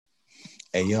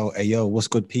Hey yo, what's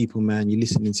good, people, man? You're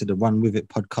listening to the Run With It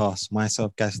podcast.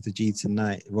 Myself, Gas the G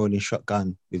tonight, rolling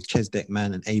shotgun with Chesdeck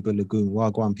Man and Abel Lagoon.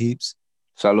 Wagwan peeps.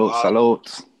 Salute, Wow.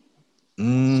 salute.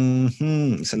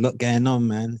 It's a lot going on,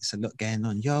 man. It's a lot going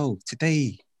on. Yo,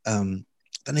 today, don't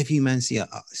know if you man see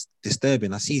it's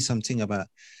disturbing. I see something about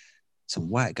some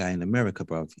white guy in America,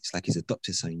 bro. It's like he's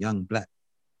adopted some young black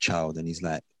child, and he's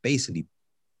like basically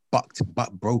butt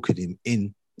brokered him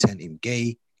in, turned him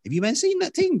gay. Have you man seen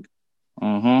that thing?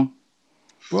 Mm-hmm.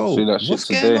 See Bro, that shit what's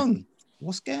going today. on?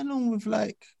 What's going on with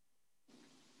like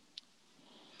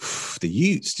the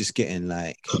youths just getting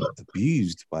like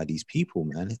abused by these people,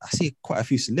 man? I see quite a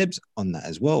few celebs on that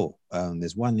as well.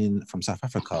 There's one in from South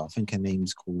Africa. I think her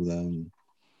name's called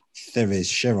Therese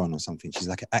Sharon or something. She's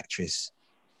like an actress.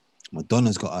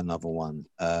 Madonna's got another one.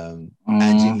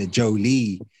 Angelina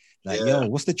Jolie. Like, Yeah. yo,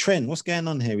 what's the trend? What's going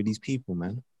on here with these people,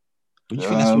 man? What do you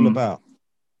think that's all Um, about?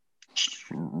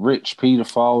 Rich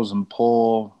pedophiles and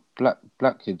poor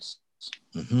black kids.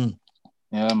 Mm-hmm.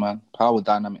 Yeah, man. Power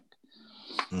dynamic.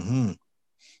 Mm-hmm. Yeah,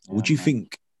 Would you man.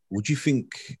 think? Would you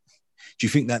think? Do you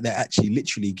think that they're actually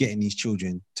literally getting these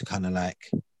children to kind of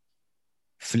like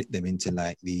flip them into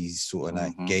like these sort of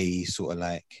like Mm-hmm. gay sort of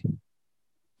like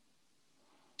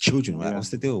children? Right? Yeah, What's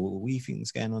the deal? What do you think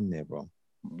is going on there, bro?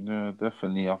 yeah,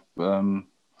 definitely.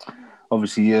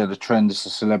 Obviously, yeah, the trend is a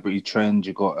celebrity trend.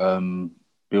 You got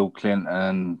Bill Clinton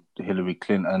and Hillary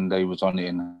Clinton. They was on it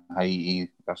in Haiti.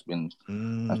 That's been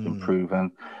Mm.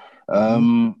 proven.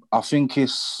 Mm-hmm. I think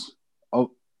it's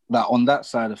that on that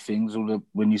side of things,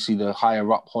 when you see the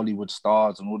higher up Hollywood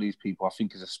stars and all these people, I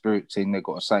think it's a spirit thing. They've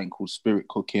got a saying called spirit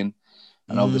cooking,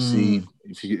 and obviously, Mm.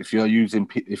 if you're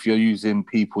using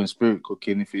people in spirit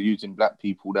cooking, if you're using black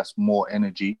people, that's more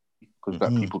energy because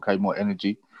black Mm-hmm. people carry more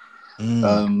energy.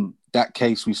 Mm. That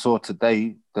case we saw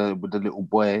today, with the little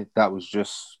boy, that was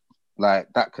just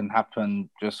like that can happen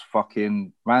just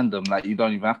fucking random. Like you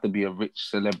don't even have to be a rich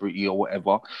celebrity or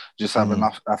whatever. Just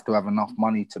Mm. have to have enough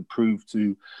money to prove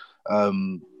to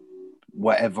um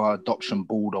whatever adoption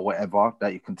board or whatever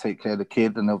that you can take care of the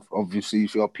kid. And obviously,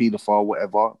 if you're a paedophile or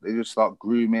whatever, they just start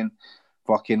grooming.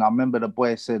 Fucking, I remember the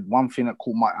boy said one thing that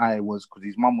caught my eye was because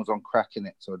his mum was on crack in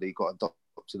it, so they got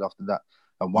adopted after that.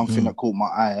 And one thing that Mm-hmm. caught my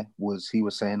eye was he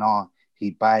was saying,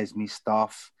 he buys me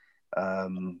stuff.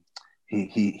 Um,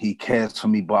 he cares for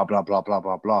me, blah blah blah blah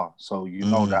blah blah. So you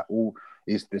know Mm. that all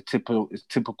is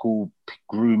typical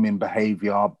grooming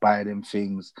behavior, buying them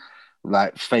things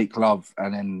like fake love,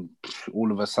 and then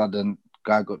all of a sudden,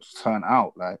 guy got turned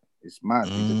out. Like it's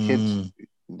mad. He's a kid. Mm.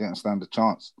 He didn't stand a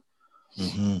chance.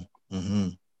 Mm-hmm. Mm-hmm.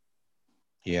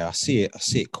 Yeah, I see it. I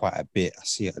see it quite a bit. I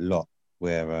see it a lot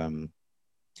where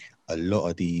a lot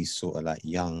of these sort of like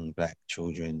young black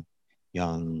children,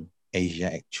 young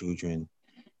Asiatic children,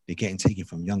 they're getting taken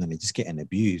from young and they're just getting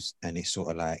abused. And it's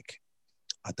sort of like,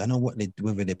 I don't know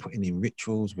whether they're putting in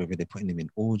rituals, whether they're putting them in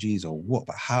orgies or what,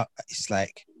 but how it's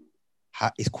like,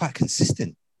 it's quite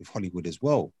consistent with Hollywood as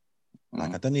well.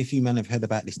 Like, I don't know if you man have heard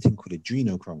about this thing called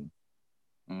adrenochrome.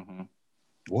 Mm-hmm.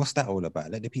 What's that all about?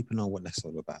 Let the people know what that's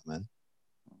all about, man.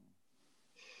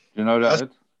 You know That's that,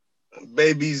 Ed?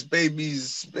 baby's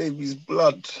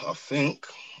blood. I think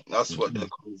that's what Mm-hmm. they're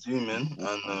consuming.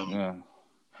 And Yeah.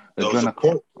 there was a Adrenochrome.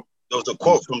 quote. There was a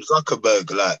quote from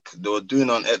Zuckerberg, like they were doing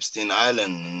on Epstein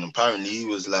Island, and apparently he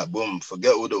was like, "Boom,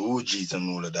 forget all the orgies and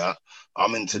all of that.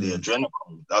 I'm into the Mm-hmm.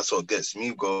 adrenaline. That's what gets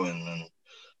me going." And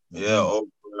yeah,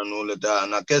 Mm-hmm. and all of that.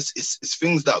 And I guess it's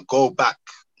things that go back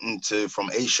into from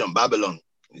ancient Babylon.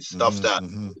 It's stuff that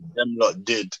Mm-hmm. them lot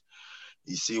did.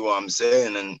 You see what I'm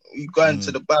saying? And we go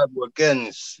into Mm-hmm. the Bible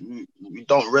again. We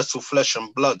don't wrestle flesh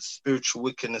and blood, spiritual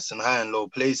wickedness in high and low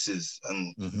places.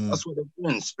 And Mm-hmm. that's what they're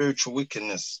doing, spiritual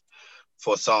wickedness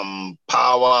for some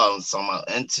power and some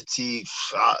entity.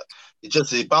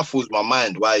 It baffles my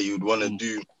mind why you'd want to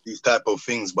do these type of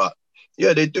things. But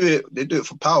yeah, they do it. They do it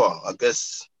for power. I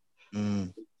guess Mm-hmm.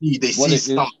 they What see it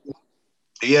some. is?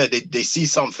 Yeah, they see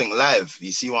something live.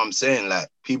 You see what I'm saying? Like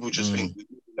people just think we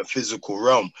live in a physical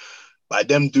realm. By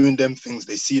them doing them things,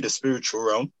 they see the spiritual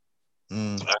realm.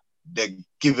 Mm-hmm. They're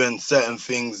given certain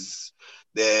things,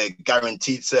 they're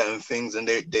guaranteed certain things, and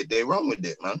they run with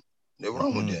it, man. They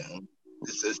run with Mm-hmm. it. And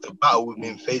this is the battle we've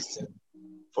been facing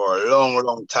for a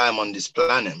long time on this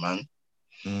planet, man.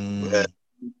 Where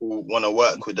people want to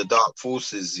work with the dark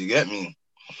forces. You get me?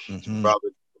 Mm-hmm. Rather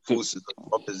the To, forces on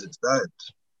the opposite side.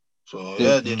 So to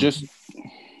yeah, just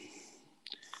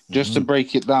to Mm-hmm.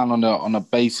 break it down on a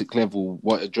basic level,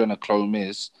 what adrenochrome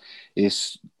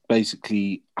is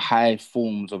basically high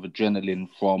forms of adrenaline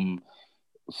from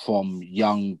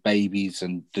young babies,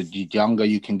 and the younger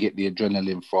you can get the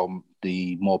adrenaline from,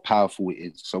 the more powerful it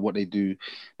is. So what they do,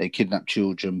 they kidnap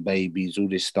children, babies, all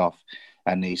this stuff,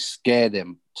 and they scare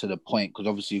them to the point, because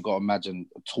obviously you've got to imagine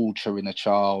torturing a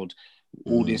child,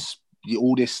 all this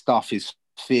stuff is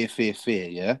fear,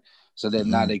 yeah. So then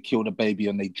now they kill the baby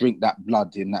and they drink that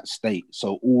blood in that state.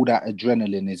 So all that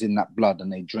adrenaline is in that blood,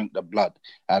 and they drink the blood,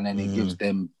 and then it gives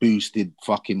them boosted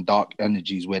fucking dark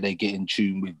energies where they get in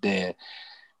tune with their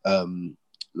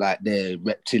like their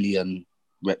reptilian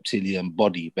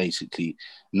body, basically.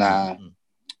 Now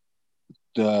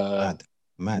the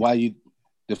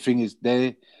thing is,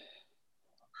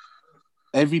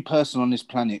 every person on this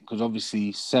planet, because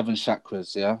obviously 7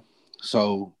 chakras, yeah.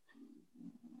 So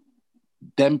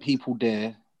them people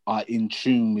there are in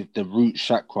tune with the root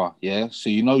chakra, yeah. So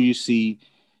you see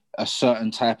a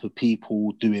certain type of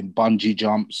people doing bungee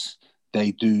jumps,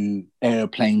 they do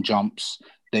airplane jumps,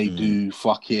 they do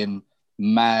fucking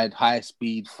mad high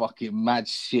speed fucking mad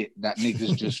shit that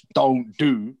niggas just don't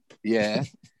do, yeah,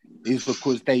 is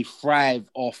because they thrive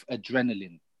off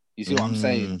adrenaline. You see what I'm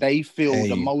saying? They feel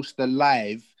the most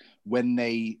alive when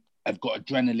they have got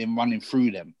adrenaline running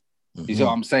through them. You see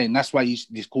what I'm saying? That's why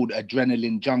it's called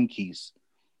adrenaline junkies.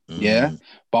 Yeah.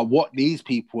 But what these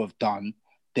people have done,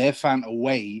 they've found a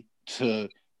way to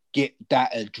get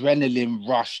that adrenaline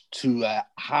rush to a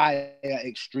higher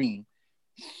extreme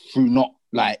through not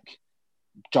like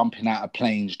jumping out of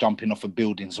planes, jumping off of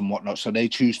buildings and whatnot. So they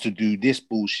choose to do this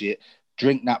bullshit,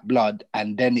 drink that blood,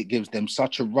 and then it gives them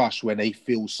such a rush where they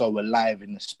feel so alive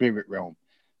in the spirit realm.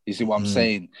 You see what I'm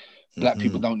saying? Black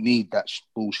people don't need that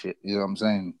bullshit. You know what I'm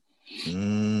saying?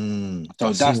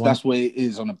 So that's where it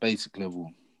is on a basic level.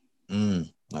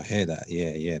 I hear that.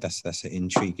 Yeah. That's an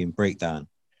intriguing breakdown,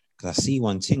 because I see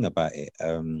one thing about it.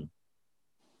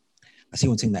 I see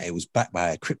one thing that it was backed by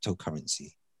a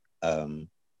cryptocurrency.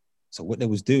 So what they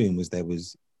was doing was there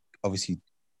was obviously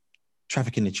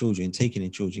trafficking the children, taking the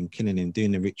children, killing them,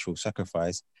 doing the ritual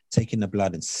sacrifice, taking the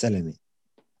blood and selling it.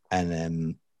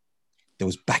 And there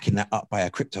was backing that up by a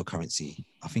cryptocurrency.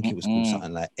 I think it was called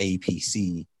something like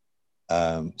APC,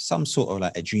 some sort of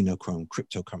like adrenochrome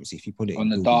cryptocurrency. If you put it on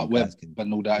the Google, dark web, but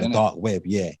all that, the dark web,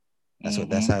 yeah.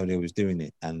 That's how they was doing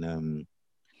it. And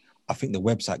I think the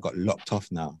website got locked off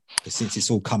now, because since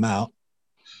it's all come out,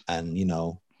 and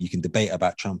you can debate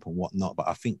about Trump and whatnot, but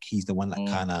I think he's the one that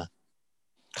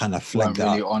kind of flagged it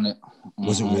really up. on it.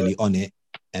 Wasn't really on it,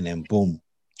 and then boom,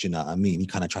 do you know what I mean? He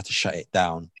kind of tried to shut it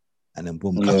down, and then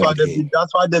boom.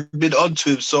 That's why they've been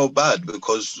onto him so bad,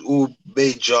 because all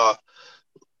major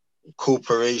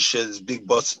corporations, big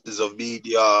bosses of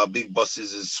media, big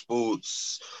bosses in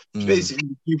sports, basically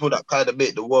people that kind of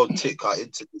make the world tick are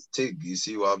into this thing. You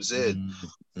see what I'm saying?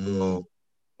 So,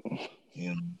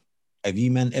 have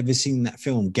you ever seen that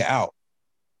film Get Out?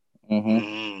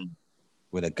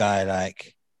 With a guy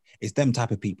like, it's them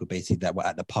type of people basically that were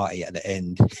at the party at the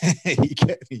end. You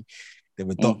get me? There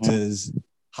were doctors,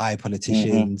 high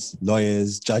politicians,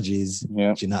 lawyers, judges.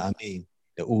 Do you know what I mean?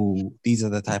 These are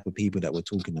the type of people that we're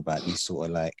talking about. These sort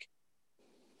of like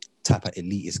type of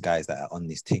elitist guys that are on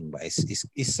this thing. But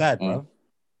it's sad, bro.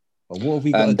 But what have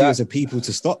we got to do as a people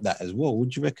to stop that as well? What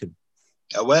do you reckon?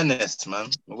 Awareness, man.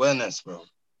 Awareness, bro.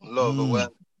 A lot of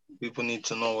awareness. People need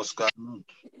to know what's going on.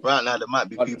 Right now, there might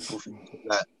be people thinking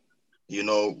that,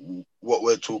 what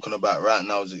we're talking about right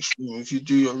now is extreme. If you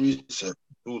do your research,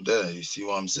 it's all there. You see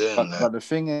what I'm saying? But the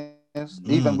thing is,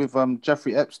 even with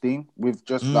Jeffrey Epstein, with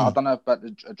just like, I don't know about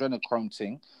the adrenochrome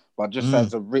thing, but just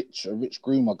as a rich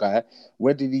groomer guy,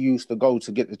 where did he used to go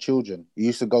to get the children? He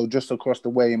used to go just across the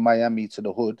way in Miami to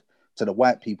the hood, to the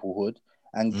white people hood,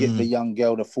 and get the young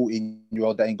girl, the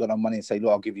 14-year-old that ain't got no money, and say,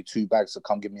 look, I'll give you 2 bags to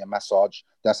come give me a massage.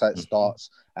 That's how it starts.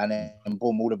 And then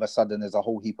boom, all of a sudden there's a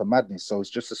whole heap of madness. So it's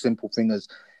just a simple thing as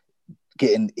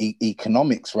getting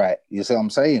economics right. You see what I'm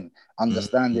saying?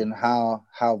 Understanding how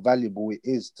valuable it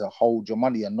is to hold your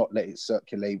money and not let it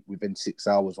circulate within 6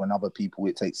 hours when other people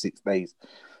it takes 6 days.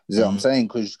 You see what I'm saying?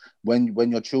 Because when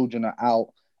your children are out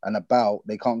and about,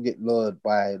 they can't get lured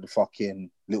by the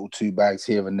fucking little 2 bags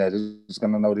here and there. They're just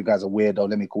gonna know the guy's a weirdo.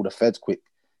 Let me call the feds quick.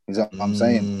 You know what I'm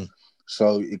saying?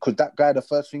 So, because that guy, the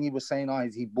first thing he was saying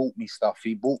is he bought me stuff.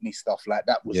 Like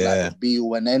that was like the be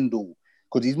all and end all.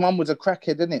 Because his mum was a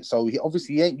crackhead, isn't it? So he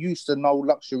obviously ain't used to no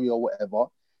luxury or whatever.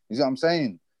 You know what I'm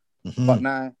saying? But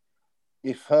now,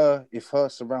 if her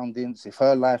surroundings, if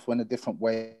her life went a different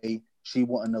way, she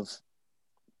wouldn't have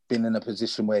been in a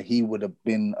position where he would have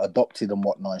been adopted and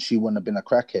whatnot, and she wouldn't have been a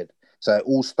crackhead. So it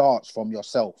all starts from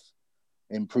yourself,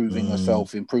 improving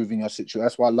yourself, improving your situation.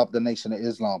 That's why I love the Nation of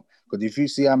Islam. Because if you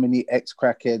see how many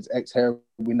ex-crackheads,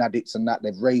 ex-heroin addicts and that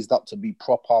they've raised up to be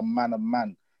proper man of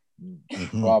man,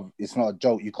 bruv, it's not a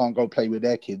joke. You can't go play with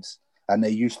their kids and they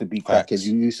used to be Facts. crackheads.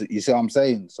 You see what I'm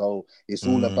saying? So it's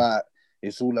all about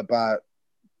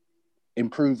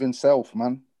improving self,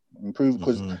 man. Improve,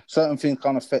 because certain things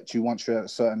can affect you once you're at a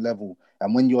certain level,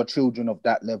 and when you're children of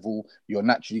that level, you're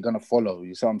naturally gonna follow.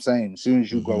 You see what I'm saying? As soon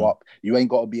as you grow up, you ain't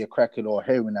got to be a crackhead or a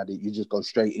heroin addict. You just go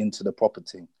straight into the proper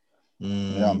thing. You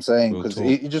know what I'm saying? Because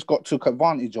he just got took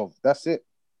advantage of. That's it.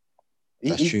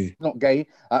 That's true. He's not gay.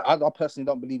 I personally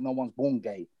don't believe no one's born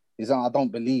gay. I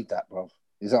don't believe that, bro.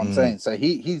 Is what I'm saying? So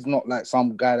he's not like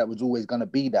some guy that was always gonna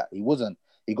be that. He wasn't.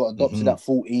 He got adopted at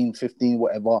 14, 15,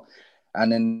 whatever. And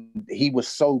then he was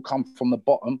so come from the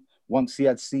bottom. Once he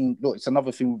had seen, look, it's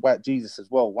another thing with white Jesus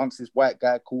as well. Once this white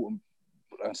guy caught him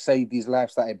and saved his life,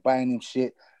 started buying him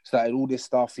shit, started all this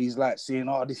stuff, he's like seeing,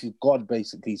 oh, this is God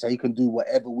basically. So he can do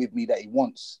whatever with me that he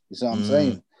wants. You see what I'm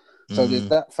saying? So there's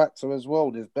that factor as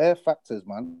well. There's bare factors,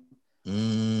 man.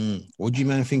 What do you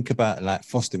man think about like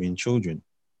fostering children?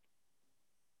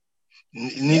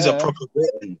 It needs a proper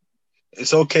vetting.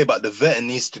 It's okay, but the vetting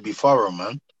needs to be thorough,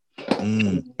 man.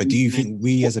 But do you think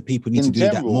we as a people need to do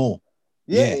that more?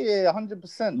 Yeah,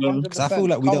 100%. Because I feel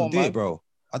like we don't do it, bro.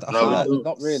 I feel like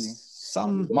not really.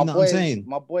 You know what I'm saying?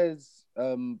 My boy's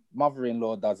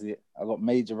mother-in-law does it. I got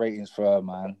major ratings for her,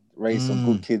 man. Raised some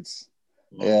good kids.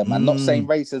 Yeah, man. Not same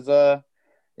race as her.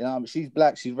 You know, she's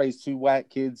black. She's raised 2 white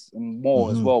kids and more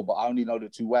as well. But I only know the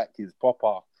 2 white kids,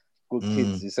 proper good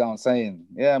kids. You see what I'm saying?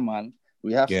 Yeah, man.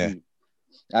 We have to.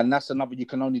 And that's another, you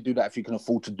can only do that if you can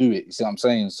afford to do it. You see what I'm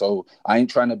saying? So I ain't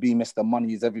trying to be Mr.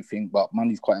 Money is everything, but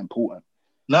money's quite important.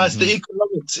 No, it's the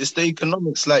economics. It's the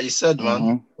economics, like you said,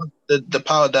 man. The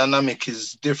power dynamic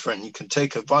is different. You can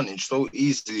take advantage so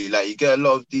easily. Like you get a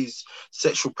lot of these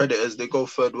sexual predators, they go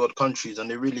third world countries and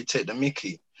they really take the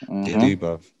mickey. They do,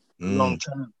 bruv. Long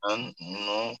term, man. You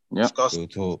know, Real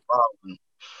talk.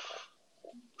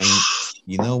 And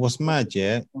you know what's mad,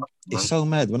 yeah? It's so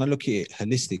mad. When I look at it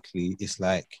holistically, it's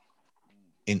like,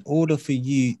 in order for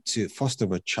you to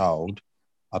foster a child,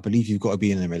 I believe you've got to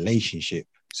be in a relationship.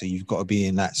 So you've got to be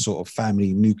in that sort of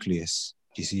family nucleus.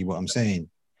 Do you see what I'm saying?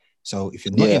 So if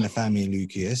you're not in a family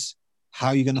nucleus, how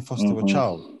are you going to foster a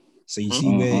child? So you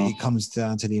see where it comes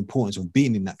down to the importance of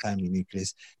being in that family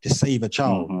nucleus to save a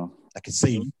child that can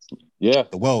save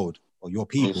the world or your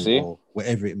people or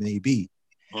whatever it may be.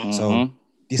 So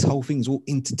this whole thing's all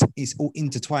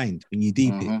intertwined when you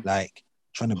deep it, like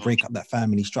trying to break up that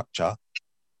family structure.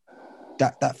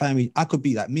 That family, I could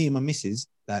be like me and my missus,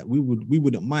 like we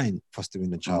wouldn't mind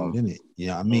fostering a child, innit? You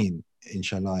know what I mean?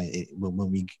 Inshallah,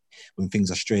 when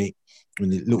things are straight, when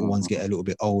the little ones get a little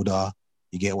bit older,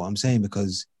 you get what I'm saying?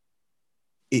 Because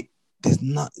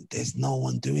there's no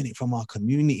one doing it from our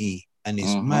community, and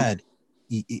it's mad.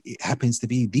 It happens to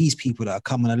be these people that are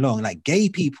coming along, like gay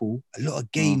people. A lot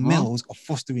of gay males are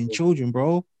fostering children,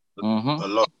 bro.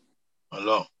 A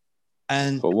lot.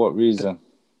 And for what reason?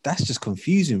 That's just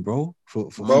confusing, bro. For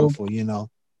you know.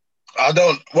 I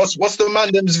don't. What's the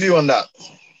Mandem's view on that?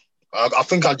 I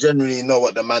think I generally know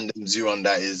what the Mandem's view on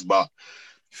that is, but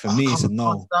for me, it's a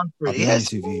no. I'll be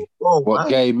honest with you. What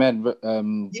gay men?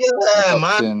 Man.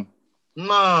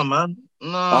 Nah, man.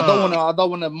 Nah. I don't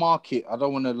want to mark it. I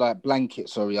don't want to like blanket.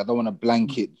 Sorry, I don't want to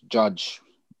blanket judge.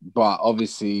 But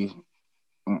obviously,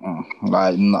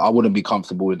 like I wouldn't be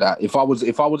comfortable with that. If I was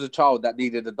a child that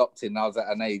needed adopting, and I was at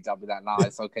an age, I'd be like, nah,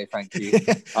 it's okay, thank you.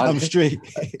 I'm straight.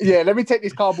 Yeah, let me take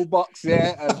this cardboard box,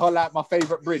 and holler out my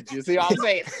favorite bridge. You see what I'm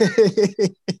saying?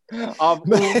 I'm all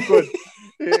good.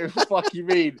 Yeah, fuck you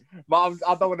mean? But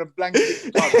I don't want to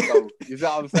blanket judge, though. You see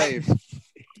what I'm saying?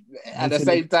 At the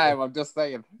same time, I'm just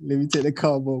saying. Let me take the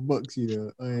cardboard box, you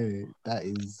know. Hey, that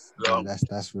is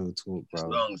that's real talk, bro.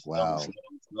 Wow.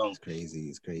 It's crazy.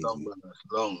 It's crazy.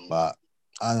 But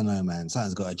I don't know, man.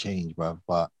 Something's got to change, bro.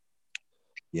 But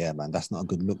yeah, man, that's not a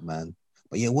good look, man.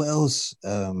 But yeah, what else?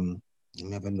 Let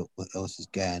me have a look. What else is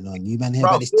going on? You man hear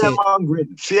about this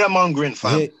fear mongering,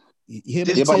 fam.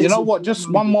 But you know what?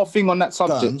 Just one more thing on that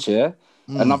subject, yeah.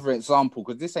 Another example,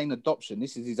 because this ain't adoption.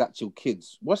 This is his actual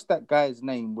kids. What's that guy's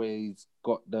name where he's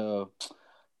got the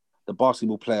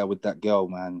basketball player with that girl,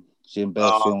 man? She in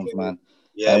bare films, man.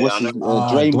 Yeah, what's his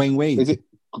Dwayne Wade. Is it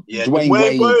Dwayne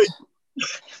Wade?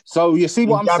 So you see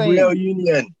what I'm Gabrielle saying?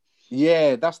 Union.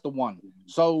 Yeah, that's the one.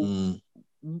 So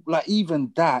like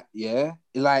even that, yeah,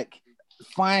 like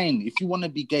fine, if you want to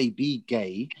be gay, be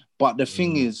gay. But the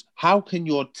thing is, how can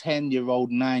your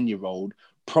 10-year-old, 9-year-old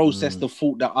process the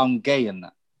thought that I'm gay and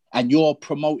you're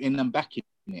promoting them back in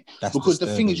it? That's because the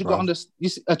thing is, you got to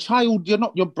understand, a child,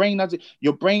 your brain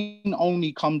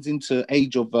only comes into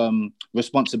age of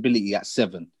responsibility at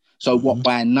 7. So what,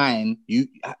 by 9,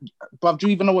 bruv, do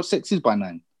you even know what sex is by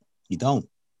 9? You don't.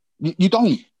 You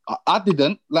don't. I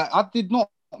didn't. Like, I did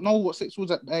not. know what sex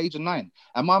was at the age of 9.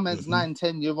 And my man's 9,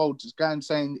 10-year-old just going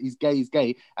saying he's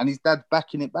gay, and his dad's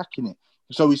backing it.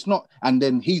 So it's not, and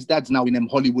then his dad's now in them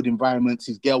Hollywood environments.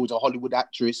 His girl was a Hollywood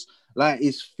actress. Like,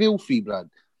 it's filthy, blood.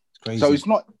 It's crazy. So it's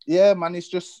not, yeah, man.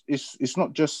 It's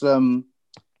not just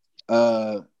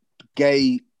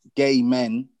gay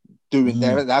men doing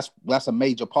there. That's a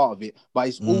major part of it. But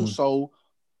it's also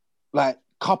like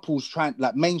couples trying,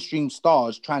 like mainstream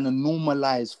stars trying to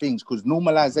normalize things, because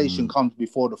normalization comes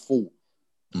before the fall.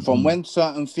 From when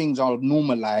certain things are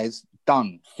normalized,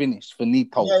 done, finished,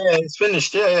 finito. Yeah, it's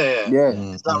finished. Yeah.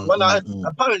 It's like when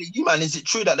apparently, is it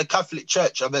true that the Catholic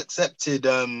Church have accepted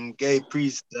gay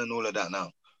priests and all of that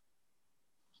now?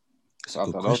 That's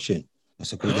a good question.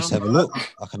 That's a good. Let's have a look.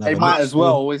 They might as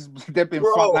well. They've been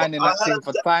frontlining that thing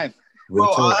for time. Bro,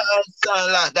 I heard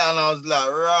something like that, and I was like,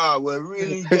 "Rah, we're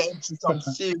really getting to some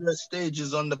serious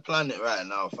stages on the planet right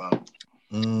now,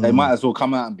 fam." They might as well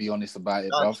come out and be honest about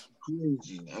it, bruv.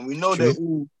 Crazy, and we know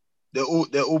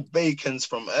they're all bacons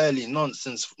from early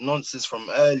nonsense from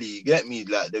early. You get me?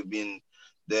 Like, they've been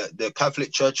the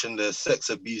Catholic Church and the sex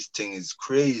abuse thing is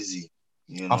crazy.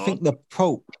 You know? I think the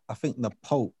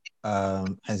Pope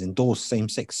has endorsed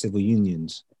same-sex civil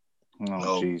unions.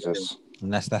 Oh, Jesus!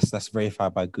 And that's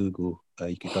verified by Google.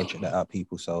 You can go check that out,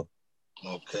 people. So,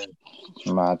 okay,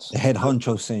 mad. The head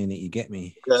honcho saying it. You get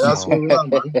me? Yeah, that's where we are,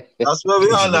 man. That's where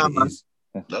we are now, man.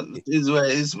 That is where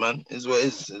it is, man. Is where it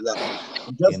is. Like,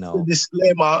 just a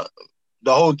disclaimer: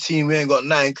 the whole team, we ain't got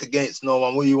nothing against no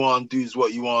one. What you want to do is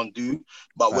what you want to do.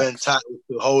 But we're entitled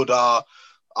to hold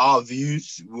our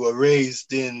views. We were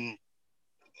raised in,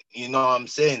 you know what I'm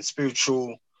saying,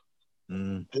 spiritual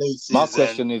places. My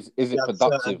question is it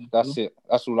productive? That's it.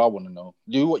 That's all I want to know.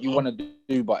 Do what you want to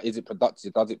do, but is it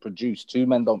productive? Does it produce? 2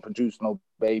 men don't produce no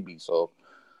baby, so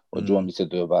what do you want me to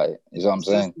do about it? Is what I'm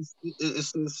saying?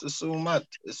 It's all mad.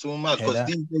 It's all mad. Because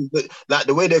these days, like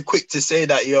the way they're quick to say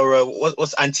that you're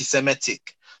what's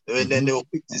anti-Semitic. Then they're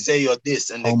quick to say you're this,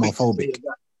 and they're quick to say you're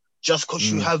that. Just because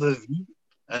you have a view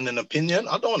and an opinion,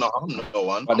 I don't know. I'm no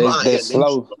one. But they're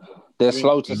slow. They're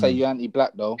slow to say you're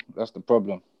anti-black, though. That's the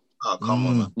problem. Oh, come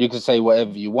on, man. You can say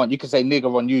whatever you want. You can say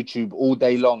nigger on YouTube all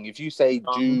day long. If you say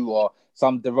Jew or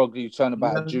some derogatory term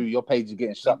about a Jew, your page is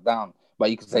getting shut down. But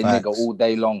you can say nigger all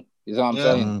day long. You know what I'm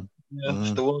saying? Yeah,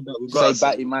 it's the world that we got. Say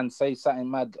batty man, say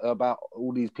something mad about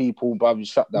all these people, but you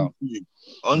shut down.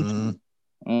 On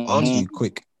you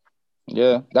quick.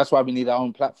 Yeah, that's why we need our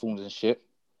own platforms and shit.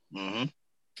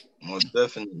 Most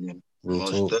definitely.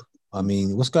 I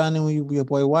mean, what's going on with your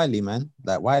boy Wiley, man?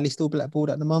 Like, Wiley still blackballed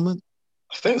at the moment?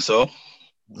 I think so.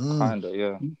 Kinda,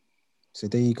 yeah. So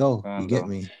there you go. You get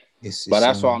me? But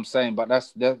that's what I'm saying. But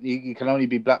he can only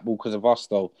be blackballed because of us,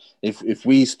 though. If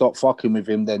we stop fucking with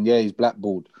him, then yeah, he's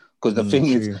blackballed. Because the thing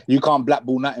is, you can't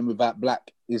blackball nothing without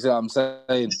black. You see what I'm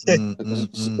saying?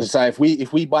 So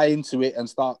if we buy into it and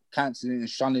start cancelling and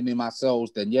shunning him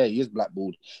ourselves, then yeah, he is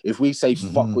blackballed. If we say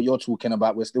fuck what you're talking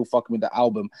about, we're still fucking with the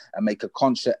album and make a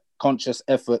conscious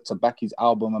effort to back his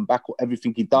album and back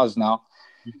everything he does now,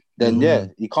 then yeah,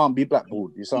 he can't be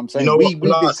blackballed. You see what I'm saying? We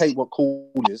dictate what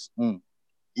cool is.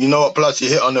 You know what? Plus, you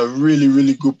hit on a really,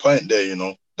 really good point there. You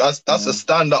know, that's a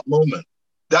stand-up moment.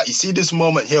 That you see this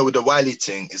moment here with the Wiley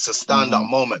thing. It's a stand-up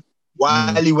moment.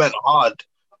 Wiley went hard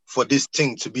for this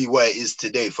thing to be where it is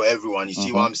today for everyone. You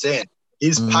see what I'm saying?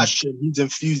 His passion, his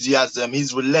enthusiasm,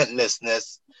 his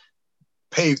relentlessness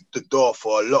paved the door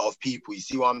for a lot of people. You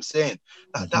see what I'm saying?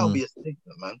 That would be a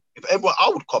statement, man. If everyone, I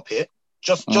would copy it.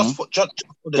 Just for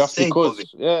the sake of it.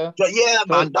 Yeah,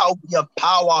 man, that would be a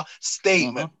power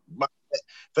statement.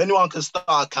 If anyone can start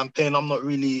a campaign, I'm not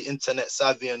really internet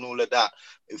savvy and all of that.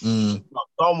 If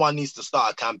someone needs to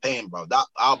start a campaign, bro, that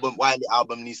Wiley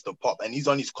album needs to pop. And he's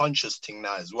on his conscious thing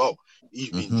now as well. He's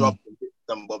been dropping bits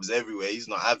and bobs everywhere. He's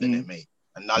not having it, mate.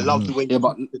 And I love the way he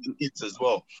talks to the kids as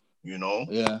well, you know?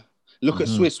 Yeah. Look at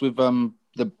Swiss with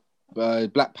the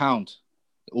Black Pound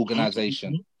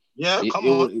organization. Yeah, come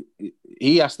on.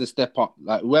 He has to step up.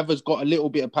 Like, whoever's got a little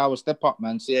bit of power, step up,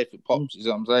 man. See if it pops. You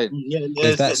know what I'm saying? Yeah.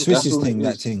 Is that Swiss's thing,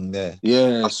 that thing there?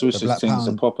 Yeah, Swiss's thing is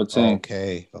a proper thing.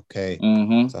 Okay.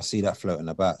 So I see that floating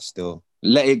about still.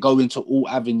 Let it go into all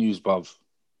avenues, bruv.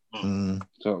 Mm.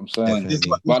 That's what I'm saying.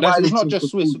 But it's not just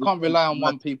Swiss. We can't rely on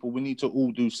one people. We need to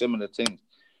all do similar things.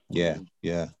 Yeah.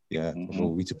 Well,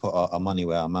 we need to put our money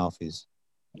where our mouth is.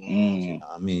 You know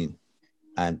what I mean?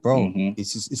 And bro,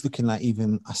 it's looking like,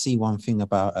 even I see one thing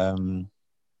about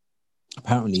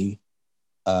apparently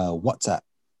WhatsApp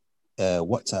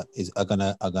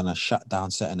are gonna shut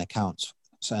down certain accounts,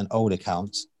 certain old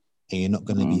accounts, and you're not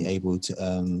gonna be able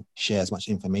to share as much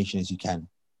information as you can.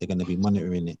 They're gonna be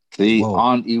monitoring it. See,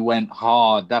 Auntie went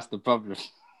hard. That's the problem.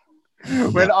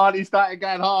 When Arnie started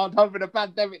going hard over the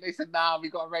pandemic, they said, "Nah, we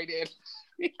got to rein it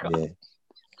in."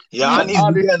 Yeah, Aunties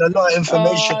be getting a lot of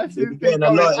information. They be getting a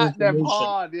lot of at them information.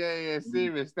 hard. Yeah,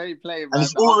 serious. They ain't playing, man. And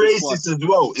it's all racist as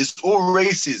well. It's all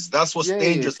racist. That's what's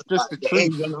dangerous. It's just the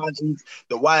Asian aunties,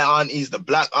 the white aunties, the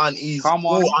black aunties, Come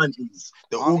on. all aunties.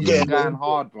 They're all Aunties getting going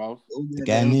hard, bro. They're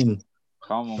getting in.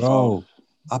 Come on, bro.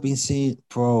 I've been seeing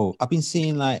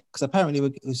like, because apparently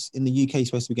it was in the UK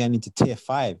supposed to be getting into tier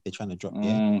 5. They're trying to drop.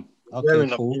 Yeah.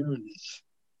 Okay, cool.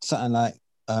 Something like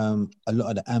a lot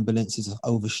of the ambulances are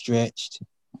overstretched.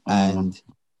 And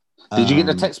did you get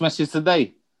the text message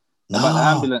today about the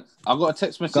ambulance? I got a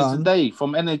text message today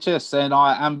from NHS saying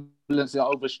our ambulances are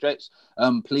overstretched.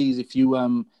 Please, if you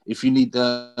don't need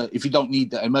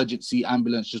the emergency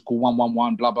ambulance, just call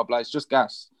 111. Blah blah blah. It's just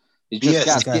gas. It's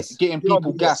just gas. Getting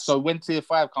people gas. So when tier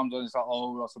 5 comes on, it's like,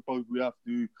 I suppose we have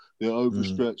to. They're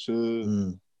overstretched.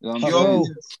 You know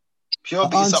pure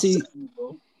auntie,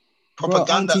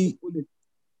 propaganda.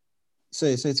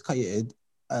 Sorry to cut you.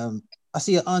 I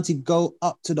see an auntie go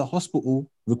up to the hospital,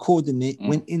 recording it.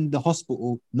 Went in the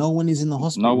hospital. No one is in the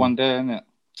hospital. No one there, innit?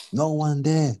 No one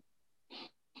there.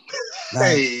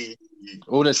 Hey,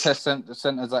 all the test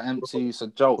centers are empty. It's a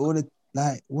joke.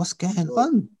 What's going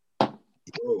on?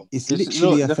 It's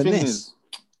literally a finesse.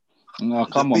 No,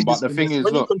 come on. But the thing is,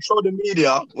 when you control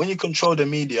the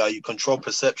media, you control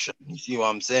perception. You see what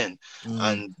I'm saying?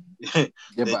 And but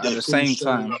at the same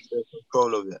time,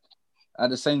 control of it. At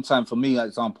the same time, for me,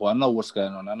 example, I know what's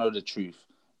going on. I know the truth.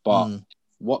 But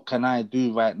what can I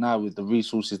do right now with the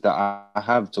resources that I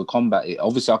have to combat it?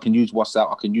 Obviously, I can use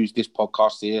WhatsApp. I can use this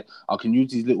podcast here. I can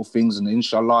use these little things, and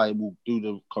inshallah, it will do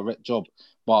the correct job.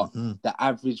 But the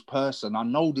average person, I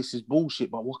know this is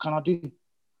bullshit, but what can I do?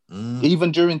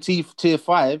 Even during tier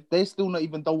 5, they still not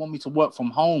even don't want me to work from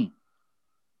home.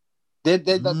 They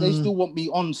still want me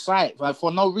on site. Like,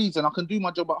 for no reason. I can do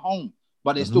my job at home.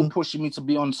 But they're still pushing me to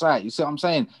be on site. You see what I'm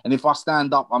saying? And if I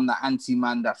stand up, I'm the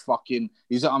anti-man that fucking,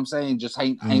 you see what I'm saying? Just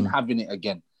ain't having it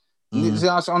again. You see,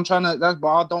 I'm trying to, but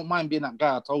I don't mind being that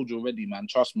guy. I told you already, man.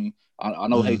 Trust me. I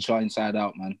know HR inside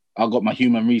out, man. I got my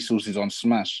human resources on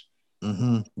smash.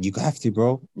 You have to,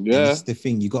 bro. Yeah. And that's the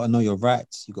thing. You got to know your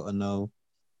rights. You got to know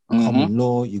common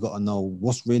law. You got to know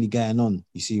what's really going on.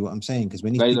 You see what I'm saying? Because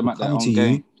when these people come to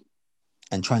you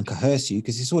and try and coerce you,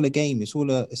 because it's all a game. It's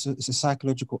a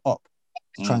psychological op.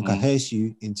 To try and coerce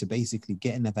you into basically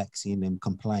getting the vaccine and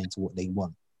complying to what they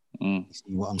want. You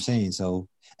see what I'm saying? So,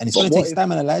 and it's going to take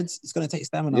stamina, lads. It's going to take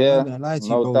stamina. I'm not going to lie to you,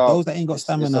 bro. Doubt. Those that ain't got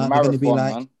stamina, they're going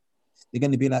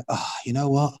to be like, you know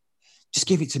what? Just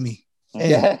give it to me.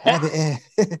 Have it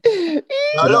air.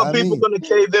 A lot of people going to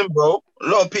cave in, bro. A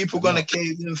lot of people going to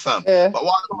cave in, fam. Yeah. But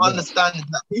what I don't understand is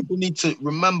that people need to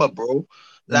remember, bro,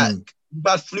 like,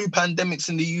 bad flu pandemics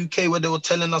in the UK where they were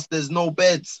telling us there's no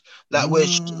beds, like where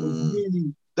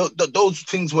really those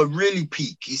things were really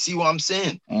peak. You see what I'm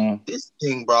saying? This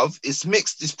thing, bruv, it's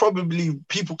mixed. It's probably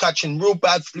people catching real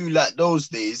bad flu like those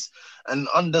days, and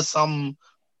under some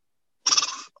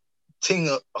thing.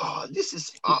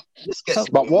 This gets.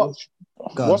 But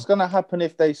what's gonna happen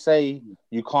if they say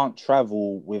you can't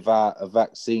travel without a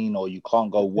vaccine or you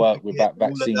can't go work without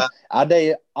vaccine? Are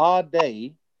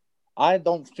they? I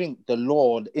don't think the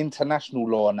law, the international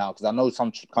law now, because I know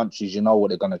some countries, you know what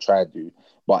they're going to try to do,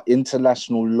 but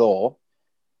international law,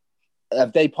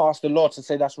 have they passed a law to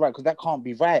say that's right? Because that can't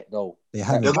be right, though. They're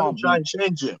going to try and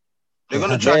change it. They're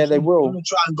going to try. Yeah, they will. They're going to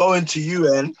try and go into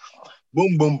UN.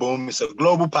 Boom, boom, boom. It's a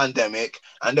global pandemic,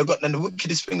 and they've got. And the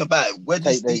wickedest thing about it, where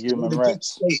the deep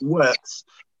state works,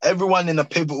 everyone in a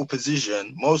pivotal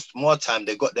position, more time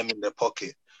they got them in their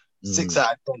pocket. 6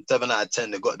 out of 10, 7 out of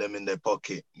 10, they got them in their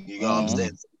pocket. You know what I'm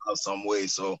saying? Some way.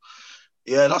 So,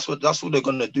 yeah, that's what they're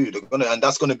gonna do. And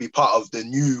that's gonna be part of the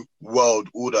new world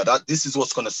order. This is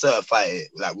what's gonna certify it.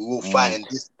 Like, we will fight in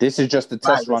this. This is just the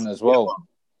test run as well.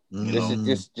 This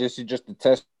is just the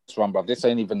test run, bro. This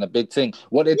ain't even the big thing.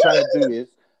 What they're trying to do is,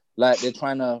 like, they're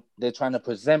trying to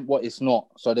present what it's not.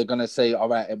 So they're gonna say, all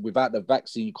right, without the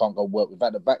vaccine you can't go work.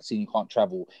 Without the vaccine you can't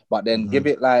travel. But then give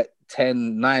it like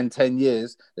 10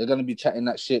 years, they're going to be chatting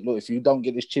that shit. Look, if you don't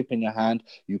get this chip in your hand,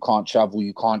 you can't travel,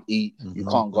 you can't eat, you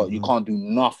can't go, you can't do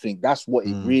nothing. That's what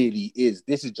it really is.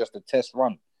 This is just a test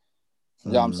run.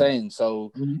 You know what I'm saying?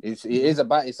 So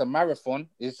it's a marathon.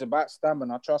 It's about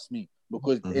stamina, trust me.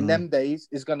 Because in them days,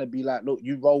 it's going to be like, look,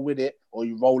 you roll with it or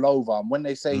you roll over. And when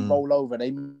they say roll over,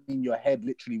 they mean your head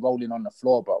literally rolling on the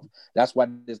floor, bro. That's why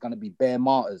there's going to be bare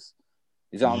martyrs.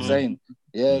 You know what I'm saying?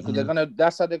 Yeah, because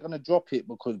that's how they're gonna drop it.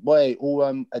 Because boy,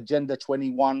 all Agenda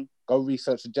 21, go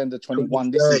research Agenda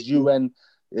 21. This is UN.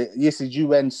 This is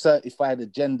UN certified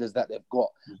agendas that they've got.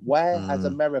 Why has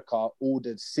America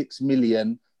ordered 6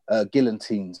 million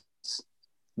guillotines?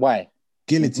 Why?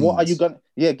 Guillotines. What are you going?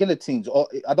 Yeah, guillotines. Or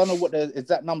I don't know what the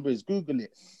exact number is. Google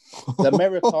it. The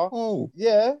America,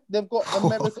 yeah, they've got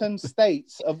American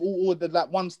states have all ordered. Like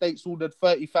one state's ordered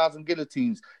 30,000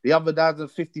 guillotines. The other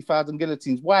has 50,000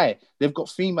 guillotines. Why? They've got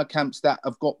FEMA camps that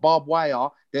have got barbed wire.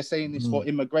 They're saying it's for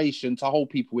immigration to hold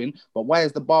people in. But why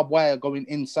is the barbed wire going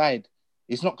inside?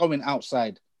 It's not going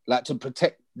outside. Like to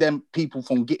protect them people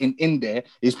from getting in there.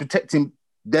 It's protecting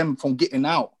them from getting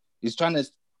out. It's trying to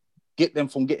get them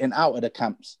from getting out of the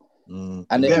camps.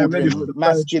 And they're ordering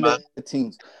mass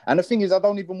guillotines. And the thing is, I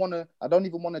don't even want to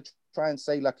try and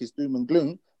say like it's doom and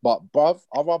gloom. But bruv,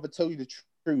 I'd rather tell you the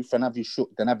truth and have you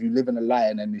shook than have you live in a lie,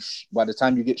 and then by the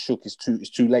time you get shook, it's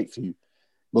too late for you.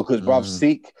 Because bruv,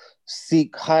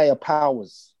 seek higher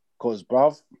powers. Because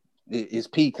bruv, it's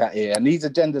peak out here, and these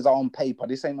agendas are on paper.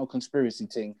 This ain't no conspiracy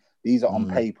thing. These are on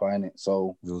paper, innit?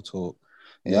 So real talk.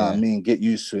 Yeah, I mean, get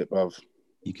used to it, bruv.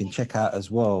 You can check out as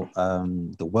well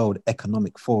the World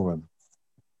Economic Forum,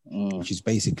 which is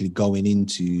basically going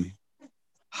into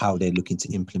how they're looking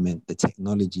to implement the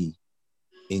technology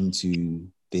into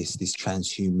this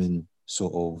transhuman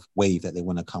sort of wave that they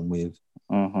want to come with,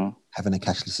 having a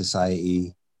cashless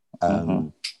society,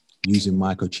 using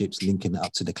microchips, linking it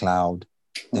up to the cloud,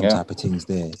 them type of things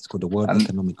there. It's called the World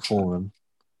Economic Forum.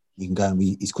 You can go and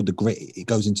read. It's called it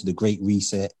goes into the Great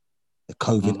Reset, the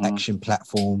COVID action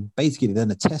platform. Basically, they've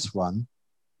done a test run,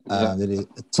 a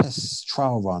test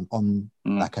trial run on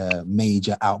like a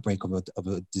major outbreak of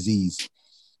a disease,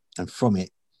 and from it,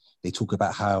 they talk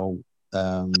about how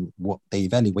what they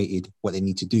evaluated, what they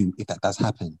need to do if that does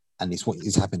happen, and it's what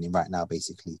is happening right now,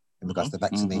 basically in regards to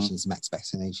vaccinations, max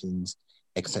vaccinations,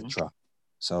 etc.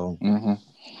 So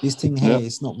this thing here,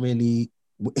 it's not really.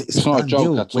 It's not a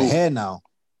joke at all. We're here now.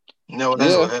 No,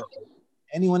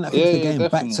 anyone that thinks they're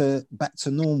going back to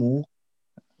normal,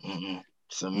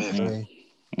 it's a myth.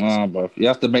 Nah, bro, you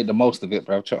have to make the most of it,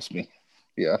 bro. Trust me.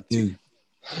 Yeah,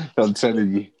 I'm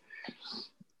telling you.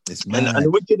 It's and the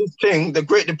wickedest thing, the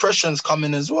Great Depression's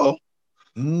coming as well.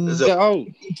 There's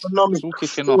economic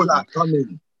fallout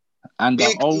coming. And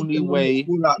the only way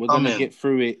we're gonna get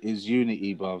through it is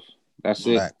unity, bro. That's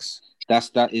it.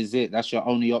 That is it. That's your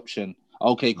only option.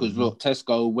 Okay, because look,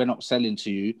 Tesco, we're not selling to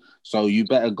you, so you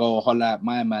better go holler at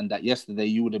my man that yesterday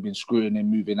you would have been screwing and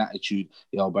moving attitude.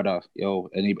 Yo, brother,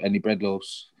 any bread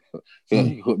loaves?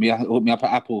 Hook me up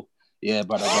at Apple. Yeah,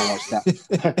 brother, don't watch that.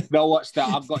 Don't watch that.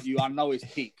 I've got you. I know it's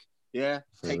peak. Yeah,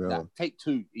 take that. Take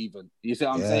two even. You see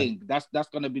what I'm saying? That's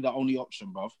gonna be the only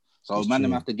option, bro. So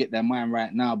them have to get their mind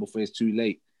right now before it's too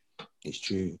late. It's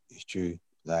true.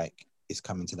 Like it's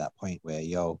coming to that point where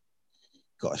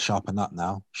got to sharpen up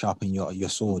now, sharpen your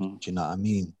sword. Do you know what I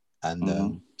mean?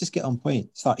 And just get on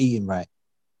point, start eating right.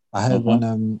 I heard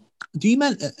one. Do you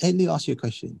let me ask you a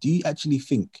question? Do you actually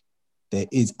think there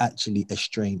is actually a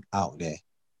strain out there?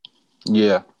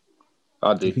 Yeah,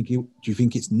 I do. Do you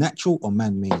think it's natural or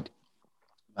man-made?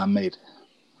 Man-made.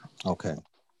 Okay.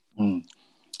 Well,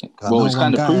 it's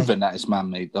kind of proven that it's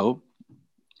man-made though.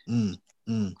 The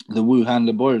Wuhan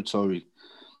laboratory.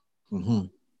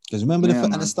 Because remember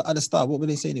at the start, what were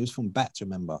they saying? It was from bats,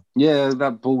 remember? Yeah,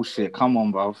 that bullshit. Come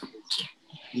on, bro.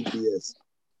 Yes.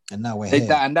 And now we're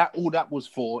here. And that all that was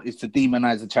for is to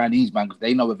demonize the Chinese, man, because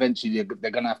they know eventually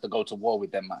they're going to have to go to war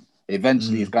with them, man.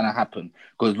 Eventually it's going to happen.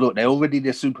 Because look, they're already the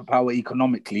superpower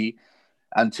economically.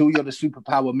 Until you're the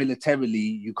superpower militarily,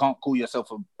 you can't call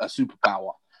yourself a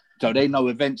superpower. So they know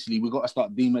eventually we've got to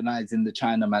start demonizing the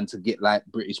Chinaman to get like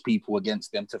British people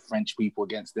against them, to French people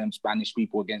against them, Spanish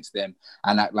people against them,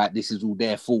 and act like this is all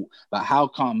their fault. But how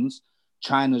comes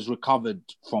China's recovered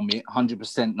from it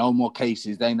 100%, no more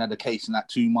cases? They ain't had a case in like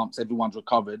 2 months. Everyone's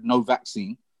recovered, no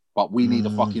vaccine. But we need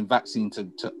a fucking vaccine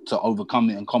to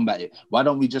overcome it and combat it. Why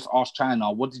don't we just ask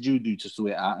China, what did you do to sort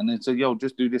it out? And then say, yo,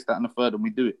 just do this, that, and the third, and we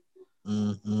do it.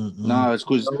 No, it's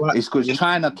because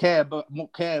China care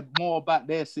more about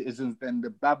their citizens than the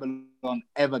Babylon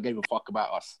ever gave a fuck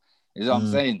about us. Is what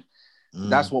I'm saying?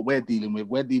 That's what we're dealing with.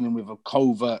 We're dealing with a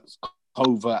covert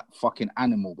fucking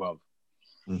animal, bro.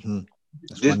 This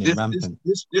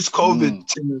COVID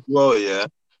thing as well, yeah.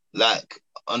 Like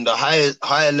on the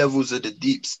higher levels of the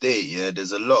deep state, yeah,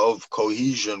 there's a lot of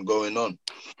cohesion going on.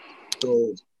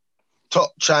 So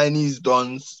top Chinese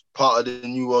dons, part of the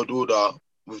New World Order,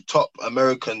 with top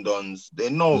American dons, they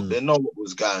know what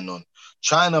was going on.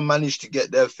 China managed to get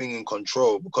their thing in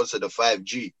control because of the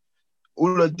 5G.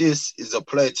 All of this is a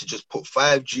play to just put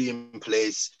 5G in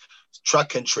place,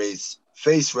 track and trace,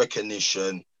 face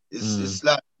recognition. It's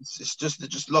like they're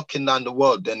just locking down the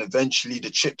world. Then eventually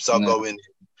the chips are going in.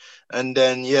 and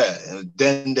then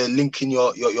then they're linking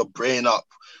your brain up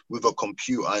with a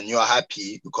computer, and you're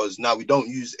happy because now we don't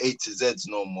use A to Z's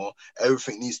no more.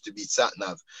 Everything needs to be sat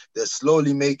nav. They're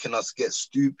slowly making us get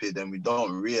stupid, and we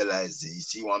don't realize it. You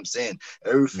see what I'm saying?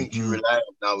 Everything you rely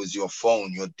on now is your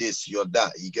phone, your this, your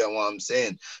that. You get what I'm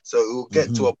saying? So it will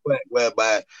get to a point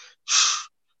whereby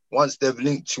once they've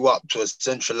linked you up to a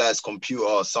centralized computer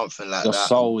or something like Your that,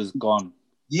 soul is gone.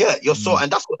 yeah, your soul,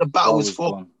 and that's what the battle Soul is is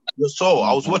for. gone. Your soul.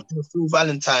 I was watching the Phil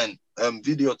Valentine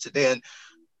video today, and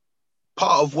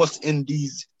part of what's in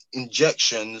these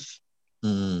injections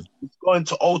is going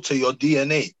to alter your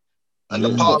DNA. And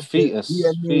the part of fetus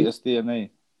DNA.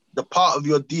 The part of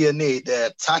your DNA they're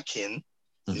attacking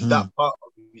is that part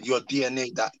of your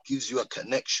DNA that gives you a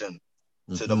connection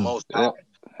to the Most High.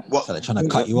 So they're trying to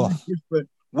cut you off.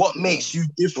 What makes you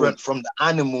different from the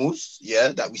animals,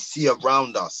 that we see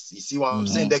around us? You see what I'm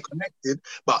saying? They're connected,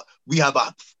 but we have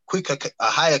a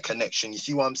higher connection. You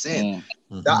see what I'm saying?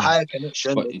 That higher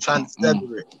connection, they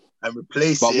transfer it and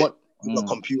replace it with a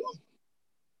computer.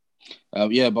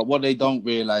 But what they don't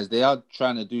realize, they are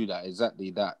trying to do that,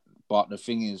 exactly that. But the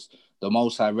thing is, the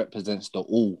Most High represents the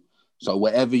all. So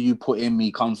whatever you put in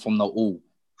me comes from the all.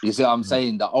 You see what I'm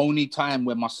saying? The only time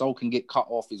when my soul can get cut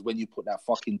off is when you put that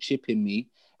fucking chip in me,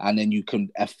 and then you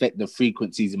can affect the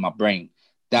frequencies in my brain.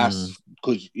 That's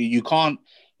because you can't.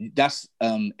 That's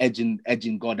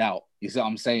edging God out. You see what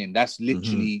I'm saying? That's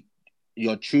literally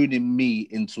you're tuning me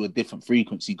into a different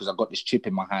frequency because I got this chip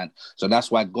in my hand. So that's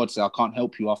why God said I can't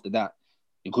help you after that,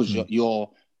 because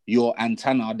your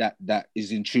antenna that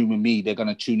is in tune with me, they're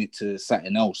gonna tune it to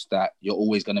something else that you're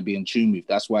always gonna be in tune with.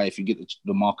 That's why if you get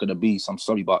the mark of the beast, I'm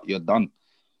sorry, but you're done.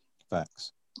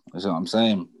 Facts. That's what I'm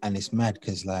saying. And it's mad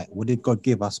because, like, what did God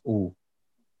give us all?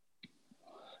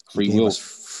 Free will.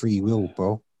 Free will,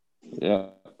 bro. Yeah.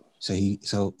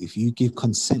 So if you give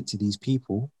consent to these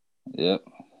people,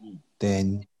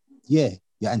 then your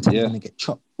antenna's gonna get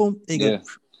chopped. Boom, there you go.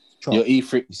 Chop. Your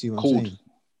Ifrit. You see what called. I'm saying?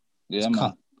 Yeah, it's man.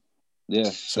 Cut. Yeah,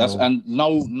 So, and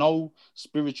no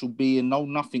spiritual being,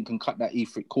 nothing can cut that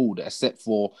Ifrit cord except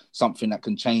for something that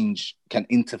can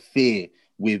interfere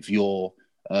with your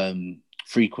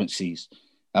frequencies.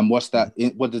 And what's that?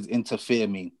 What does interfere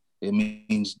mean? It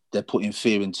means they're putting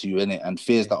fear into you, innit? And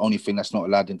fear is the only thing that's not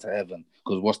allowed into heaven,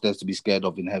 because what's there to be scared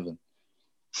of in heaven?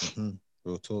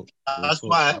 Real talk. That's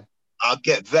why I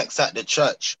get vexed at the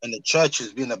church, and the church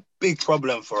has been a big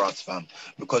problem for us, fam,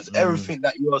 because everything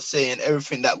that you're saying,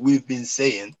 everything that we've been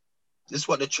saying, this is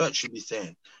what the church should be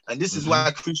saying. And this is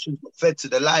why Christians got fed to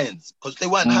the lions, because they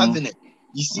weren't having it.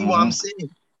 You see what I'm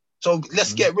saying? So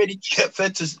let's get ready to get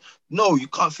fed to... No, you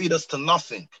can't feed us to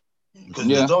nothing, because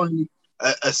there's only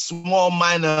a small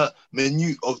minor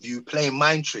minute of you playing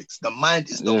mind tricks. The mind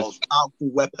is the most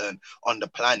powerful weapon on the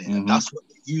planet, and that's what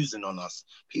they're using on us.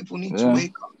 People need to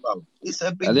wake up, bro. It's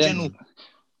a big general.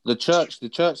 The church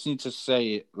needs to say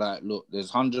it like, look,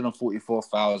 there's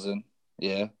 144,000,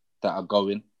 that are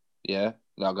going, that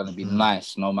are going to be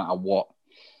nice no matter what.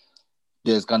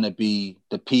 There's going to be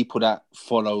the people that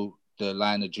follow the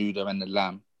Lion of Judah and the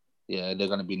Lamb. Yeah, they're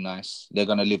going to be nice. They're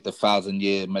going to live the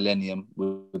 1,000-year millennium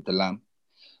with the Lamb.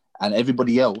 And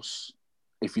everybody else,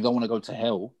 if you don't want to go to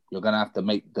hell, you're going to have to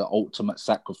make the ultimate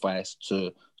sacrifice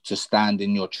to stand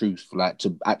in your truth, like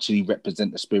to actually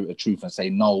represent the spirit of truth and say,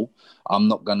 no, I'm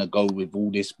not going to go with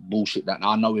all this bullshit that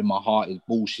I know in my heart is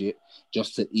bullshit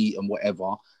just to eat and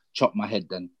whatever. Chop my head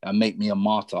then and make me a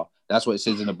martyr. That's what it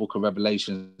says in the book of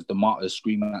Revelation. The martyrs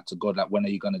screaming out to God, like, when are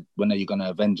you gonna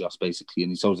avenge us, basically?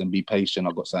 And he tells them, be patient,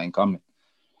 I've got something coming.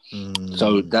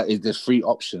 So there's three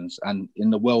options. And in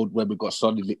the world where we've got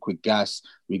solid liquid gas,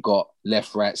 we got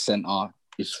left, right, center,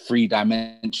 it's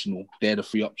 3-dimensional. They're the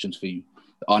three options for you.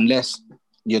 Unless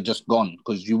you're just gone,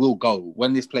 because you will go.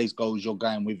 When this place goes, you're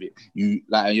going with it.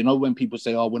 When people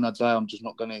say, oh, when I die, I'm just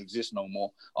not going to exist no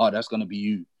more. Oh, that's going to be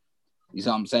you. You see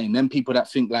what I'm saying? Then people that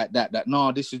think like that,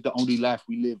 no, this is the only life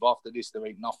we live. After this, there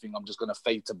ain't nothing. I'm just going to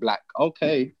fade to black.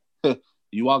 Okay.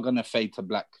 You are going to fade to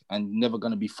black and never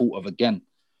going to be thought of again.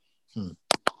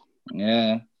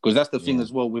 Yeah. Because that's the thing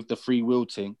as well with the free will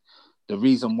thing. The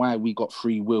reason why we got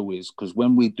free will is because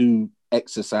when we do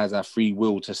exercise our free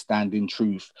will to stand in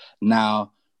truth,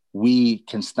 now we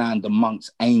can stand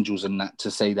amongst angels and that to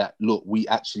say that, look, we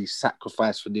actually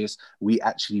sacrifice for this. We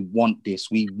actually want this.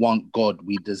 We want God.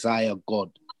 We desire God.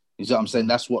 You see what I'm saying?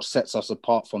 That's what sets us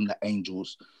apart from the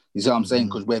angels. You see what I'm saying?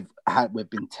 Because we've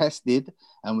been tested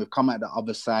and we've come out the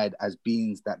other side as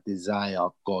beings that desire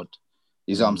God.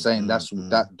 You see what I'm saying?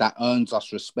 That earns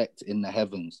us respect in the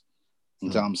heavens. You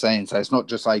know what I'm saying? So it's not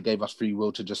just like he gave us free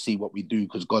will to just see what we do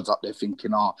because God's up there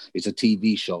thinking, it's a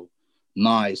TV show.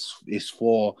 No, it's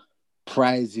for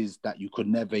prizes that you could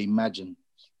never imagine.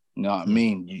 You know what I Mm.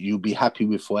 mean? You'll be happy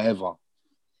with forever.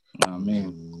 You know what I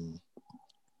mean?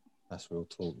 That's real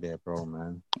talk there, bro,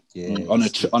 man. Yeah, On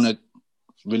it's- a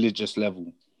religious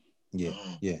level. yeah,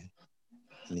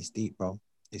 and it's deep, bro.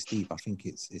 It's deep. I think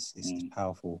it's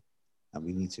powerful, and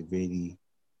we need to really,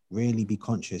 really be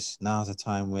conscious. Now's a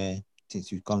time where,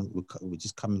 since we're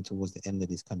just coming towards the end of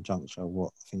this conjuncture.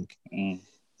 What I think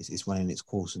it's running its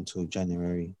course until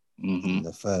January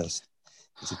the 1st.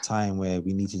 It's a time where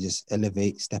we need to just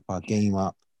elevate, step our game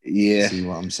up. Yeah. See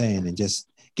what I'm saying, and just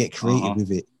get creative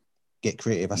with it. Get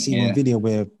creative. I see one video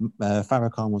where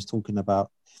Farrakhan was talking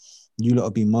about, you lot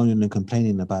have been moaning and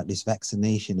complaining about this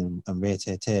vaccination and rare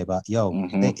tear, but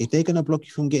if they're gonna block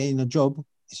you from getting a job,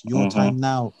 it's your time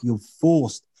now. You're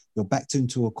backed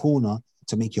into a corner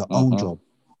to make your own job,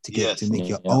 to make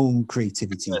your own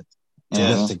creativity, to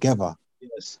work together.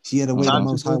 Yes. See the way the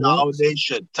Most High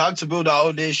works? Time to build our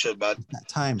own nation, man. That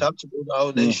time. Time to build our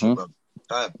own nation, man.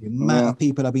 Time. The amount of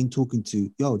people I've been talking to,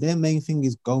 their main thing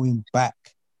is going back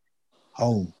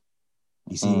home.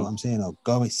 You see what I'm saying? Or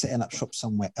going, setting up shop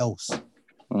somewhere else.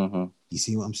 You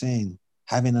see what I'm saying?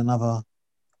 Having another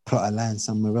plot of land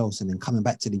somewhere else and then coming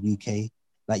back to the UK.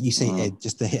 Like you say, Ed,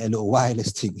 just to hit a little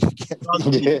wireless thing.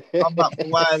 Come back for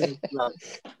wireless, man.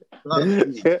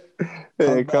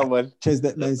 Come on. Ches,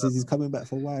 that man says he's coming back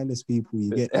for wireless, people.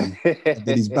 You get me? And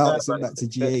then he's bouncing back to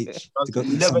GH to go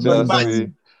eat some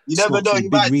wings. You never know. You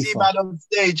might see man on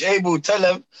stage. Abel, tell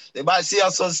them they might see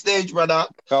us on stage, brother.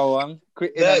 Go on.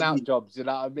 Quick in and out jobs, you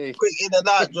know what I mean? Quick in and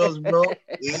out jobs, bro.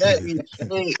 You get me?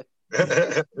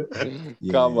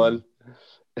 Come on.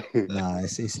 Nah,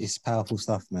 it's powerful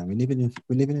stuff, man. We're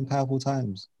living in powerful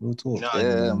times. We'll talk.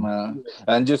 Yeah, man.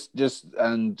 And just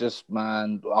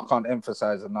man, I can't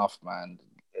emphasize enough, man,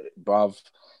 bruv.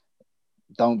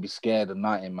 Don't be scared of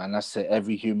nothing, man. That's it.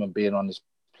 Every human being on this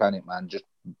planet, man, just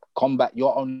combat.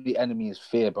 Your only enemy is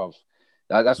fear, bruv.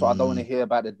 That's what I don't want to hear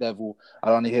about the devil. I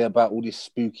don't want to hear about all this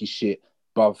spooky shit.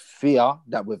 Bruv, fear,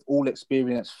 that we've all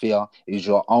experienced fear, is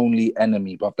your only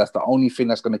enemy, bruv. That's the only thing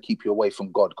that's going to keep you away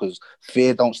from God, because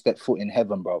fear don't step foot in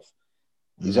heaven, bruv.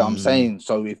 You know what I'm saying?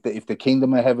 So if the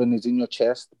kingdom of heaven is in your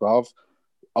chest, bruv,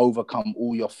 overcome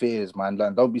all your fears, man.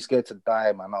 Like, don't be scared to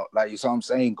die, man. Like, you know what I'm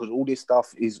saying? Because all this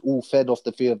stuff is all fed off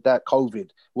the fear of that COVID.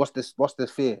 What's the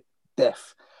fear?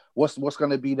 Death. What's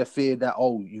going to be the fear that,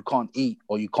 you can't eat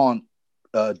or you can't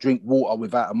drink water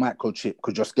without a microchip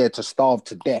because you're scared to starve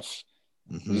to death?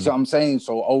 You see what I'm saying?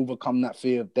 So overcome that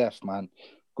fear of death, man.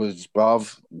 Because,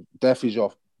 bruv, death is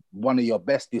one of your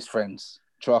bestest friends.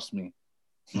 Trust me.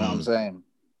 You know what I'm saying?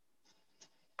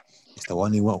 It's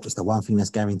the one thing that's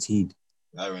guaranteed.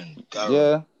 Aaron.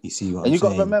 Yeah. You see what I'm saying? And you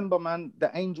got to remember, man,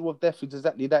 the angel of death is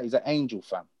exactly that. He's an angel,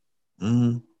 fam.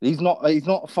 He's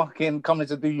not fucking coming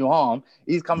to do you harm.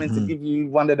 He's coming to give you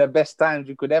one of the best times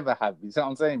you could ever have. You see what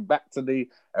I'm saying? Back to the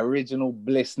original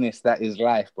blissness that is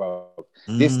life, bro.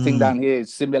 This thing down here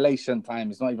is simulation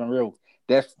time. It's not even real.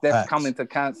 Death's coming to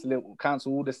cancel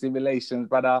all the simulations,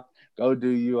 brother. Go do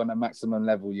you on a maximum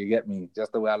level. You get me?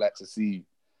 Just the way I like to see you.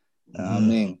 You know what I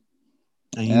mean?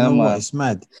 And you know what? It's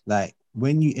mad. Like,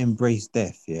 when you embrace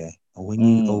death, or when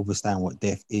you understand what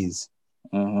death is,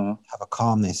 have a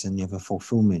calmness and you have a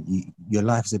fulfillment. Your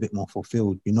life is a bit more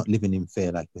fulfilled. You're not living in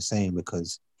fear, like you're saying,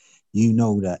 because you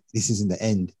know that this isn't the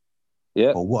end.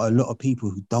 Yeah. But what a lot of people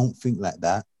who don't think like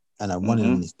that and are running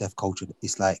on this death culture,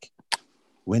 it's like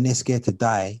when they're scared to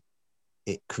die,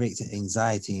 it creates an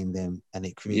anxiety in them and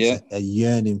it creates a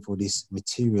yearning for this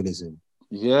materialism.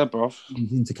 Yeah, bro.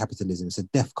 Into capitalism. It's a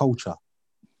death culture.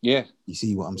 Yeah. You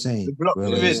see what I'm saying? It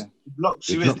blocks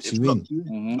you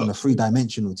in on a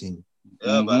three-dimensional thing.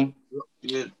 Yeah, man.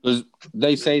 Because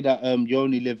they say that you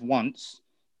only live once,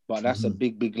 but that's a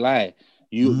big lie.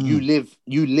 You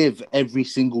live every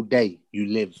single day.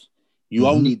 You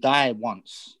only die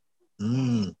once.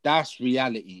 That's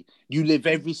reality. You live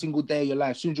every single day of your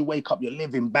life. As soon as you wake up, you're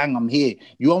living. Bang, I'm here.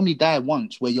 You only die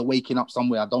once, where you're waking up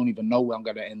somewhere. I don't even know where I'm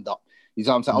gonna end up. You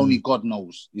know what I'm saying? Only God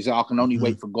knows. You say I can only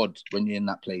wait for God when you're in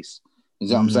that place. You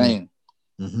know what I'm saying?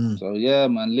 So yeah,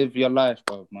 man, live your life,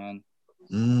 bro, man.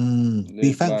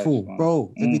 Be thankful, life,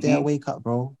 bro. Every day I wake up,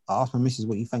 bro, I ask my missus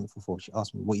what you thankful for. She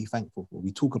asks me what you thankful for.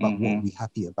 We talk about what we're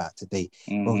happy about today.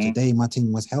 Bro, today my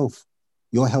thing was health.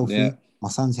 You're healthy. My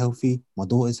son's healthy. My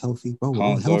daughter's healthy. Bro, we're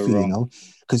all healthy, you know?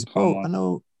 Because, bro, I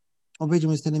know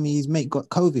Original was telling me his mate got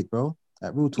COVID, bro.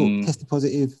 Like, real talk, tested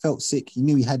positive, felt sick. He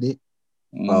knew he had it.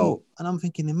 Bro, and I'm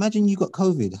thinking, imagine you got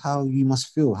COVID, how you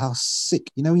must feel, how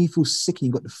sick. You know, when you feel sick and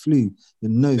you got the flu,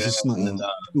 your nose is snotty, you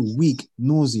feel weak,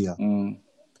 nausea.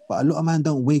 But a lot of men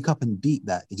don't wake up and beat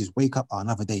that. They just wake up,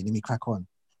 another day, let me crack on.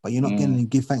 but you're not going to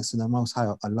give thanks to the Most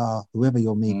High, Allah, whoever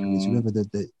your maker is, whoever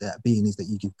that being is that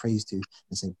you give praise to,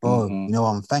 and say, bro, you know,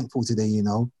 I'm thankful today, you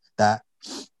know, that,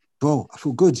 bro, I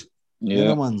feel good. Yeah. The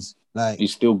other ones, like, you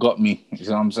still got me. You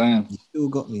see what I'm saying? You still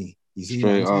got me. You see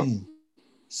Straight what I'm up. saying?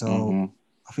 So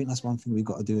I think that's one thing we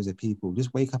got to do as a people.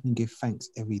 Just wake up and give thanks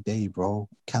every day, bro.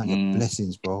 Count your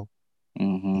blessings, bro. You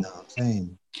know what I'm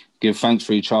saying? Give thanks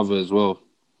for each other as well.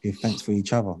 Give thanks for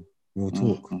each other. Real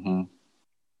talk.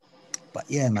 But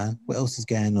yeah, man, what else is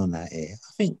going on out here?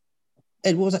 I think,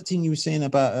 Ed, what was that thing you were saying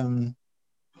about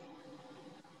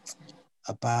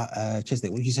Chesney?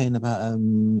 What were you saying about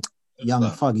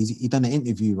Young Thug? He done an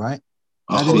interview, right?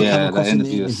 How did he come across in the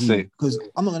interview? Because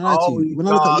I'm not gonna lie to you, when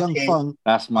I look at Young Thug,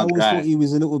 I always thought he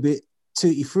was a little bit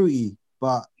tutti fruity,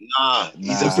 but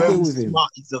he's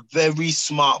a very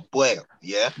smart boy.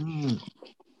 Yeah.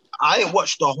 I ain't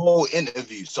watched the whole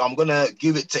interview, so I'm gonna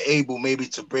give it to Abel maybe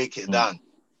to break it down.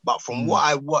 But from what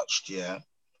I watched, yeah,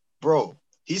 bro,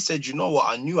 he said, you know what?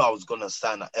 I knew I was gonna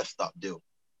sign an effed up deal.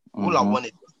 All I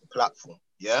wanted was the platform.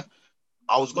 Yeah.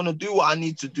 I was gonna do what I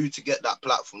need to do to get that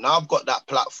platform. Now I've got that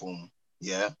platform.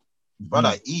 Yeah.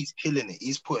 Brother, he's killing it.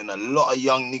 He's putting a lot of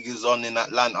young niggas on in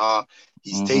Atlanta.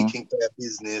 He's taking care of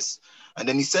business. And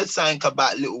then he said something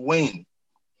about Lil Wayne,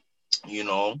 you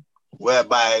know,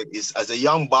 whereby is as a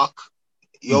young buck,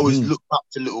 he always looked up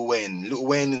to Lil Wayne. Lil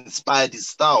Wayne inspired his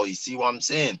style. You see what I'm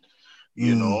saying?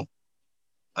 You know?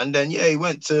 And then, yeah, he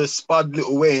went to spud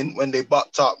Lil Wayne when they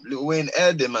bucked up. Lil Wayne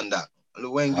aired him and that.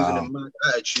 Lil Wayne giving him mad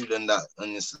attitude and that.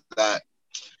 And it's like,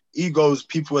 egos,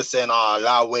 people were saying,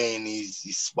 Lil Wayne,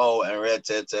 he's spoiled and red,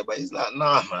 but he's like,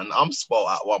 nah, man, I'm spoiled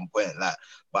at one point. Like,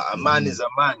 but a man is a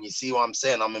man. You see what I'm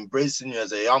saying? I'm embracing you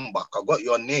as a young buck. I got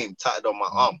your name tatted on my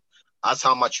arm. That's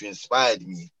how much you inspired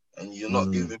me. And you're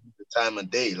not giving me the time of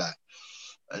day. Like,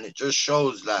 and it just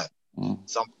shows, like,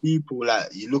 some people,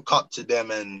 like, you look up to them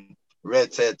and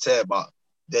red, but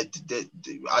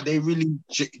are they really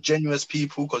genuine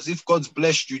people? Because if God's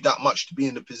blessed you that much to be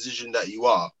in the position that you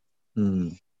are,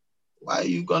 why are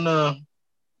you gonna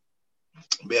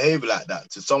behave like that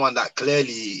to someone that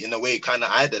clearly, in a way, kind of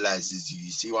idolizes you?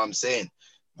 You see what I'm saying?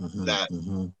 Like,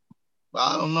 but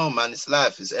I don't know, man. It's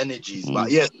life, it's energies.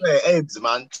 But yes, Abe's,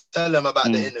 man, tell them about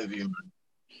the interview,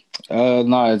 man.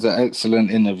 No, it's an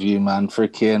excellent interview, man.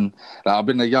 Freaking, like, I've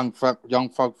been a Young Thug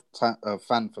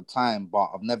fan for time,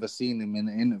 but I've never seen him in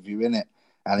an interview, innit?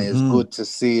 And it's good to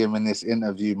see him in this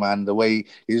interview, man. The way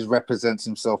he represents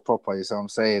himself properly, you see what I'm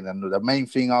saying? And the main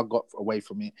thing I got away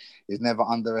from it is never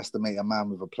underestimate a man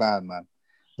with a plan, man.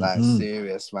 Like,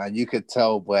 serious, man. You could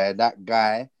tell, boy, that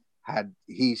guy had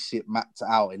his shit mapped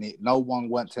out in it. No one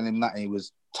weren't telling him that. He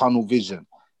was tunnel vision,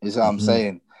 you see what I'm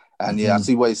saying? And yeah, I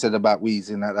see what he said about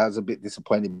Weezy, and that was a bit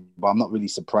disappointing, but I'm not really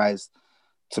surprised,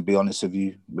 to be honest with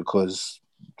you, because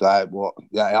I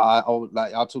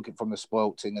took it from the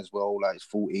spoiled thing as well. Like, he's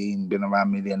 14, been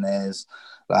around millionaires.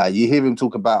 Like, you hear him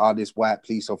talk about this white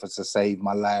police officer saved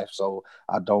my life, so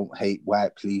I don't hate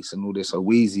white police and all this. So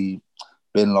Weezy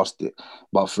been lost it,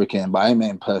 but I ain't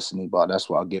met him personally, but that's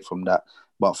what I get from that.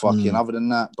 But fucking other than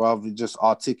that, bro, just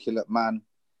articulate man,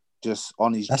 just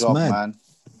on his job, man.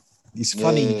 It's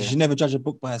funny because you never judge a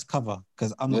book by its cover.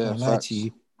 Because I'm not gonna lie to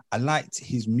you, I liked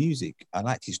his music, I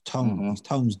liked his tone. His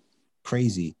tone's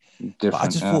crazy. But I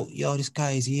just thought, this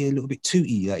guy, is he a little bit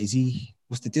tooty? Like, is he?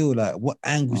 What's the deal? Like, what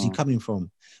angle is he coming from?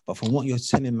 But from what you're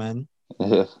telling, man,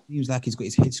 seems like he's got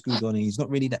his head screwed on, and he's not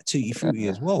really that tutti fruity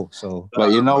as well. So,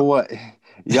 but you know what?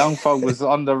 Young Thug was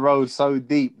on the road so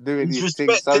deep, doing his thing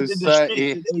so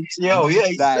certain.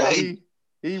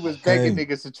 He was begging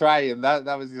niggas to try him. That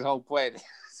was his whole point.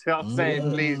 So I'm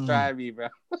saying, please try me, bro.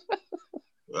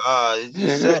 You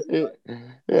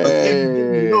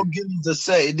know, Gilly's a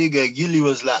certain nigga. Gilly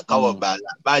was like, come on, man.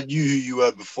 Like, I knew who you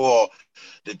were before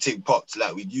the TikToks.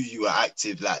 Like, we knew you were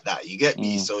active like that. You get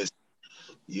me? So it's,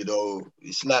 you know,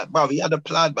 it's like, bro, he had a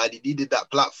plan, man. He needed that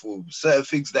platform. Certain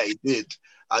things that he did,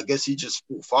 I guess he just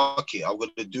thought, fuck it, I'm going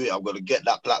to do it. I'm going to get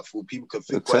that platform. People can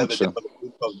think whatever they're going to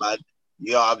think of, man.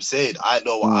 You know what I'm saying? I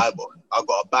know what I want. I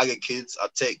got a bag of kids. I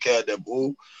take care of them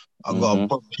all. I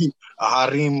got a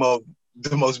harem of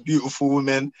the most beautiful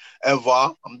women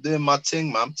ever. I'm doing my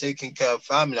thing, man. I'm taking care of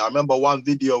family. I remember one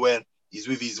video when he's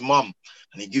with his mum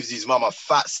and he gives his mum a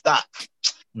fat stack.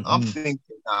 I'm thinking,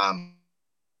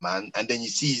 man. And then you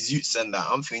see his youths and that.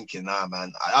 I'm thinking,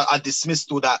 man. I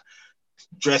dismissed all that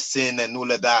dressing and all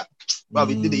of that. But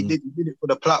he did it for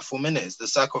the platform, innit? It's the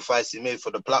sacrifice he made for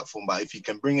the platform. But if you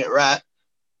can bring it right,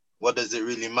 what does it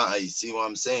really matter? You see what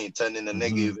I'm saying? Turning the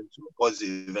negative into a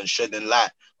positive and shedding light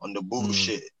on the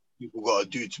bullshit people got to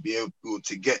do to be able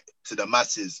to get to the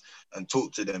masses and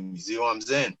talk to them. You see what I'm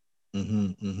saying?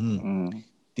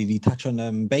 Did he touch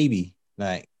on Baby?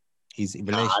 Like his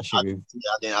relationship with?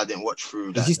 I didn't watch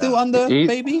through that. Is he still under He-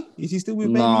 Baby? Is he still with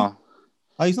Baby? Nah,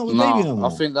 Oh, he's not with Baby no nah.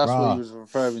 more. I think that's what Bruh. he was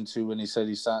referring to when he said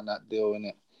he signed that deal,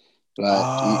 innit? Like,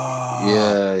 Ah.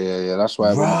 yeah. That's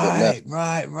why it went a bit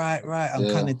left. Right. I'm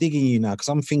Yeah. kind of digging you now because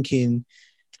I'm thinking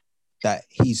that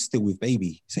he's still with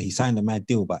Baby. So he signed a mad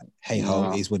deal, but hey ho,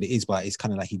 Nah. it is what it is. But it's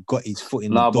kind of like he got his foot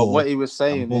in the No, door. but what he was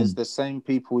saying boom. is the same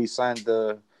people he signed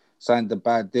the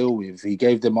bad deal with. He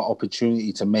gave them an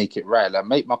opportunity to make it right, like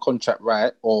make my contract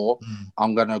right, or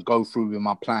I'm gonna go through with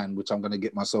my plan, which I'm gonna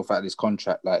get myself out of this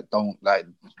contract. Like, don't like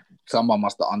someone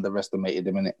must have underestimated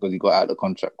him in it because he got out of the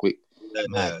contract quick.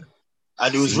 Yeah.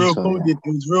 And it was real coded.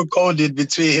 It was real coded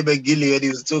between him and Gilly when he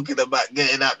was talking about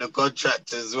getting out the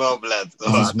contract as well, blood. So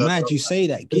It's mad you say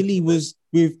that. Gilly was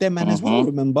with them man as well,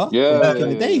 remember? Yeah, back in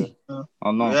the day.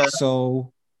 I know. Yeah.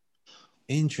 So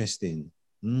interesting.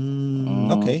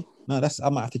 Okay. No, I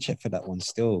might have to check for that one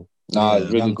still. Nah, Yeah,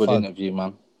 really Young good Thug. interview,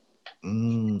 man.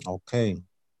 Okay.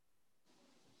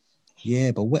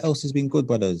 Yeah, but what else has been good,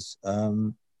 brothers?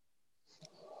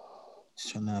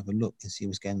 Just trying to have a look and see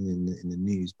what's going on in the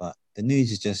news. But the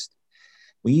news is just,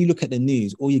 when you look at the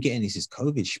news, all you're getting is this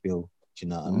COVID spiel. Do you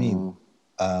know what I mean?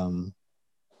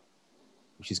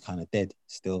 Which is kind of dead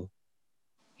still.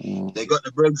 They got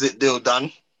the Brexit deal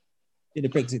done. Yeah, the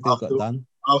Brexit deal got done.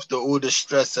 After all the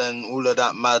stress and all of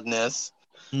that madness.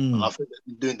 And I think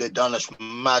they've done a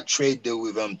mad trade deal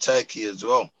with Turkey as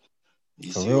well.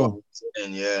 You see what I'm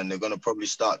saying? Yeah, and they're going to probably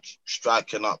start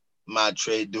striking up mad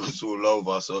trade deals all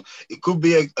over. So it could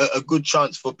be a good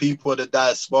chance for people of the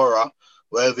diaspora,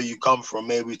 wherever you come from,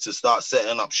 maybe to start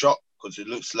setting up shop, because it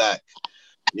looks like,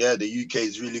 yeah, the UK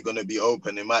is really going to be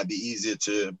open. It might be easier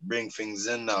to bring things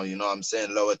in now, you know what I'm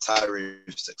saying? Lower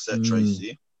tariffs, etc. You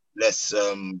see? Less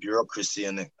bureaucracy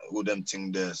and all them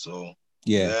things there. So,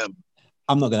 yeah.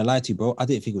 I'm not going to lie to you, bro. I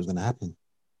didn't think it was going to happen.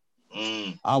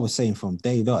 I was saying from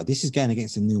day dot, this is going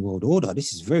against the New World Order.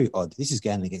 This is very odd. This is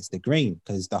going against the grain,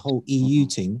 because the whole EU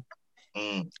thing,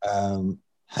 having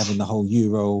the whole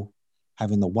euro,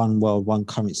 having the one world, one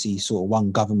currency, sort of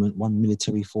one government, one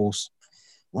military force.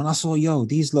 When I saw,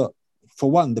 these look,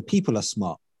 for one, the people are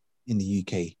smart in the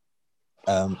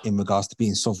UK in regards to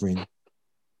being sovereign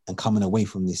and coming away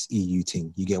from this EU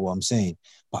thing. You get what I'm saying?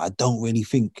 But I don't really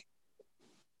think,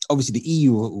 obviously the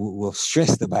EU were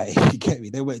stressed about it. You get me?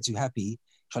 They weren't too happy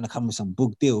trying to come with some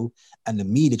big deal, and the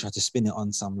media tried to spin it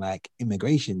on some like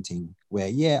immigration thing where,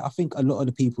 I think a lot of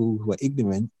the people who are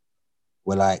ignorant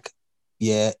were like,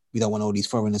 we don't want all these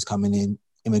foreigners coming in.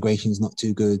 Immigration is not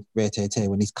too good, rare-tear-tear,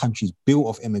 when this country's built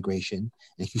off immigration.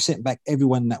 And if you sent back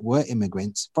everyone that were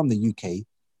immigrants from the UK,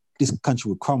 this country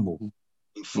would crumble.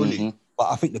 Fully.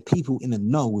 But I think the people in the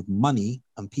know with money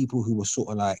and people who were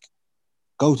sort of like,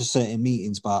 go to certain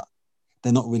meetings, but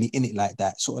they're not really in it like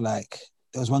that. Sort of like,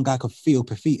 there was one guy called Theo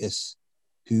Prophetus,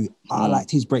 who I liked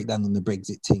his breakdown on the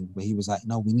Brexit thing, where he was like,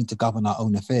 no, we need to govern our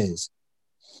own affairs.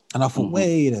 And I thought,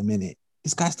 wait a minute,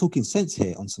 this guy's talking sense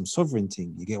here on some sovereign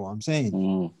thing. You get what I'm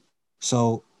saying?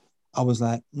 So I was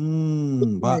like,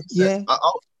 but yeah.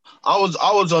 I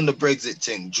was on the Brexit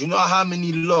thing. Do you know how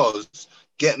many laws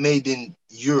get made in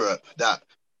Europe that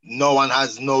no one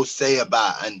has no say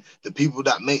about, and the people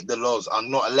that make the laws are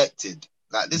not elected?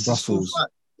 Like, this Brussels. is full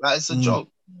fact. Like, it's a joke.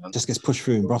 Man. Just gets pushed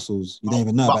through in Brussels. You don't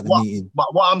even know about the meeting.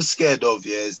 But what I'm scared of,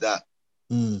 is that,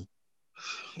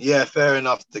 fair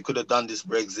enough, they could have done this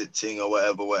Brexit thing or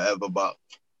whatever, but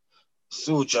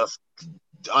still just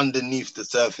underneath the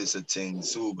surface of things,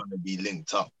 it's all going to be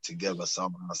linked up together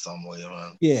somehow, some way,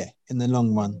 man. Yeah, in the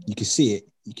long run, you can see it.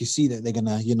 You can see that they're going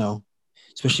to,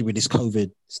 especially with this COVID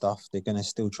stuff, they're going to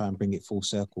still try and bring it full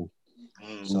circle.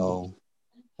 So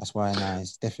that's why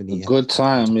it's definitely a good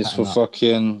time is for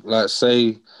fucking, like,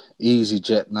 say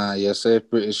EasyJet now, say if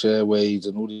British Airways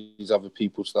and all these other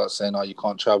people start saying, you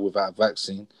can't travel without a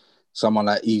vaccine. Someone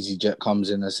like EasyJet comes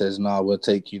in and says, we'll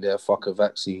take you there, fuck a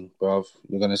vaccine, bruv.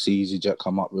 You're going to see EasyJet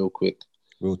come up real quick.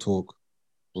 Real talk.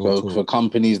 For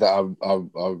companies that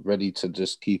are ready to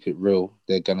just keep it real,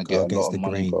 they're going to get a lot of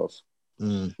money,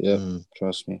 bruv.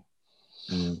 Trust me.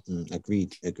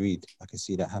 Agreed. I can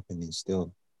see that happening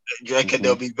still. Do you reckon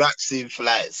there'll be vaccine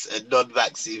flights and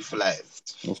non-vaccine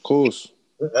flights? Of course.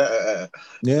 It's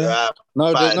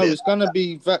gonna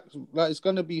be it's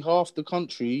gonna be half the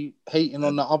country hating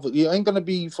on the other. You ain't gonna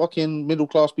be fucking middle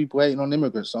class people hating on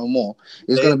immigrants no more.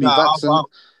 It's gonna be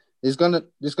It's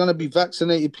gonna be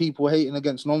vaccinated people hating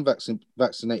against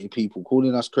non-vaccinated people,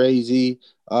 calling us crazy.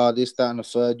 This, that, and the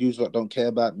third. You lot don't care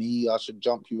about me. I should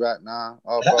jump you right now.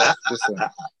 Oh, bro, listen.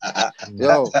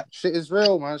 Shit is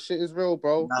real, man. Shit is real,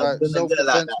 bro. Like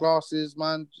self-defense classes,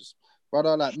 man. Just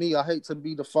brother, like me, I hate to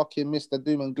be the fucking Mr.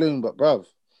 Doom and Gloom, but bruv,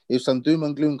 if some doom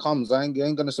and gloom comes, it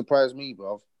ain't gonna surprise me,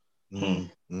 bruv. You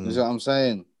know what I'm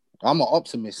saying? I'm an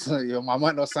optimist. You know, I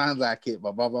might not sound like it,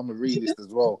 but bruv, I'm a realist as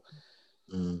well.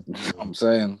 You know what I'm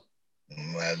saying?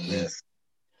 Madness.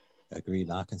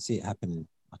 Agreed. I can see it happening.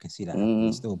 I can see that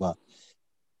happening still, but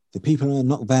the people on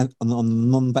the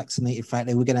non-vaccinated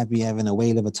Friday, we're gonna be having a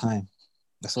whale of a time.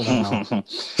 That's all I know.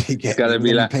 It's gonna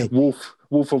be like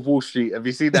Wolf of Wall Street. Have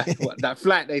you seen that that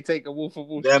flight they take a Wolf of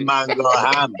Wall Street? Them man go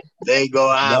ham. They go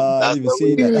ham. No, I That's didn't even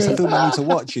see that. That's a film I need to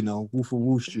watch. You know, Wolf of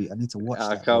Wall Street. I need to watch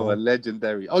that. Come bro. on,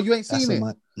 legendary. Oh, you ain't seen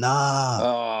it? Nah.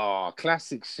 Oh,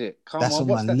 classic shit. That's on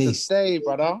watch my that list today,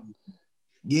 brother.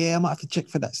 Yeah, I might have to check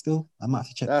for that still.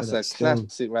 That's a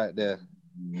classic right there.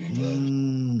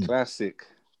 Classic.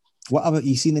 What other?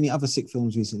 You seen any other sick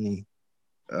films recently?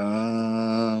 No,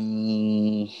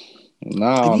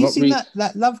 have you seen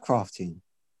that Lovecrafting?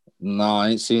 No, I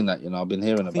ain't seen that. You know, I've been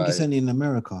hearing about it. I think it's only in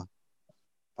America.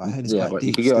 But I heard it's quite but deep.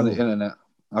 You can get on the internet.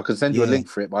 I can send you a link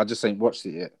for it, but I just ain't watched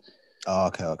it yet. Oh,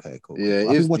 okay, cool. Yeah,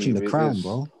 I've been watching The Crown,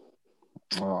 bro.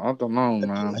 Oh, I don't know,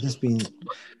 man. I just been,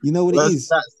 you know what it is?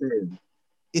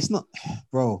 It's not,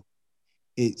 bro.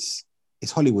 It's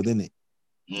Hollywood, isn't it?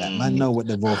 Like, man, know what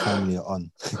the royal family are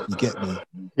on. You get me?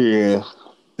 Yeah.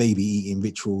 Baby eating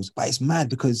rituals, but it's mad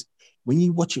because when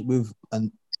you watch it with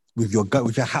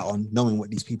your hat on, knowing what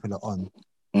these people are on,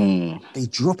 they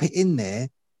drop it in there.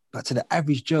 But to the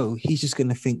average Joe, he's just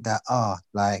gonna think that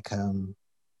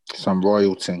some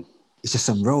royal thing. It's just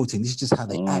some royal thing. This is just how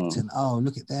they act, and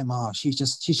look at them. She's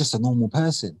just a normal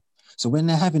person. So when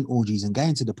they're having orgies and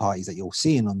going to the parties that you're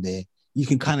seeing on there, you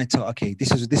can kind of tell, okay,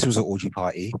 this was an orgy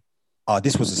party.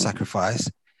 This was a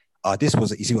sacrifice. This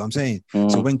was, you see what I'm saying?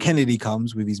 So when Kennedy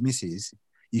comes with his missus,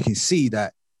 you can see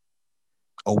that,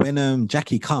 or when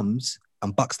Jackie comes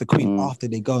and bucks the queen after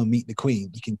they go and meet the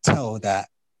queen, you can tell that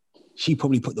she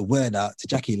probably put the word out to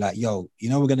Jackie, like, yo, you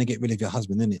know, we're going to get rid of your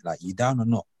husband, innit? Like, you down or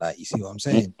not? Like, you see what I'm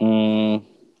saying? And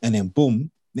then boom,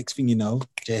 next thing you know,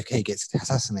 JFK gets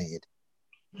assassinated.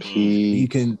 You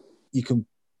can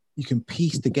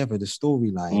piece together the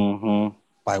storyline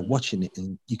by watching it,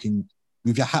 and you can,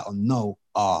 with your hat on, know,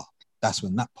 that's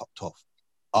when that popped off.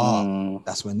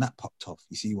 That's when that popped off.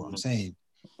 You see what I'm saying?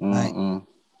 Like,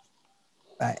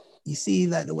 you see,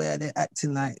 like, the way they're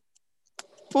acting, like,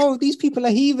 bro, these people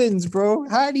are heathens, bro.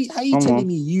 How you telling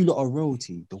me you lot are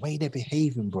royalty? The way they're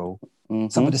behaving, bro.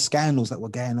 Some of the scandals that were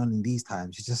going on in these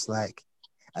times, it's just like,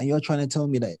 and you're trying to tell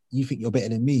me that you think you're better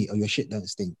than me, or your shit don't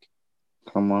stink.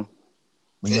 Come on.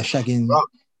 When you're shagging,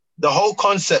 the whole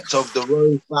concept of the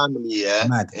royal family,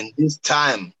 mad. In this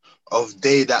time of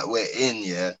day that we're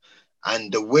in,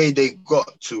 and the way they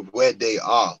got to where they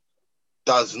are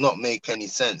does not make any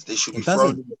sense. They should be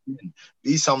thrown in.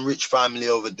 Be some rich family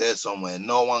over there somewhere.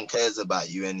 No one cares about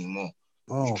you anymore.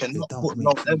 Bro, you cannot put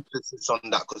no emphasis on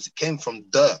that because it came from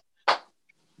dirt.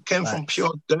 It came from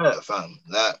pure dirt, fam.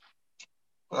 Like,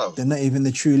 bro. They're not even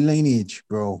the true lineage,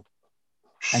 bro.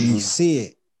 And you see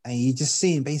it, and you're just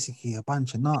seeing basically a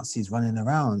bunch of Nazis running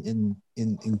around in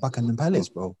Buckingham Palace,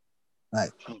 bro.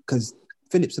 Like, because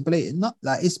Philip's a blatant nut.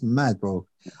 Like, it's mad, bro.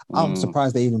 I'm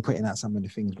surprised they're even putting out some of the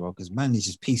things, bro, because man is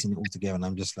just piecing it all together, and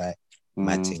I'm just like,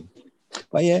 mad thing.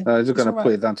 But yeah, they're just gonna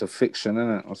put it down to fiction,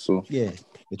 innit? Also, yeah,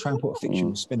 they try and put a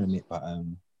fictional spin on it, but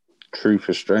truth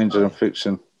is stranger than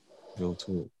fiction. Real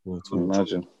talk.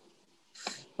 Imagine.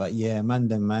 But yeah,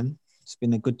 man, it's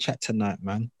been a good chat tonight,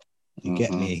 man. You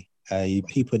get me? You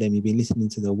people, then you've been listening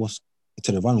to the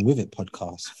Run With It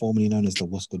podcast, formerly known as the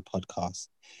What's Good podcast.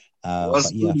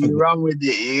 You run with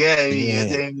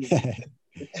it, yeah.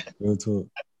 Real talk.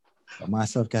 But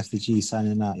myself, Gaffer G,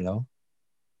 signing out, yo.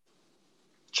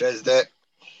 Cheers, Dick.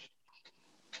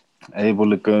 Able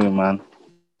to go, man.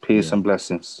 Peace and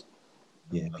blessings.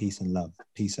 Yeah, peace and love.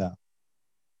 Peace out.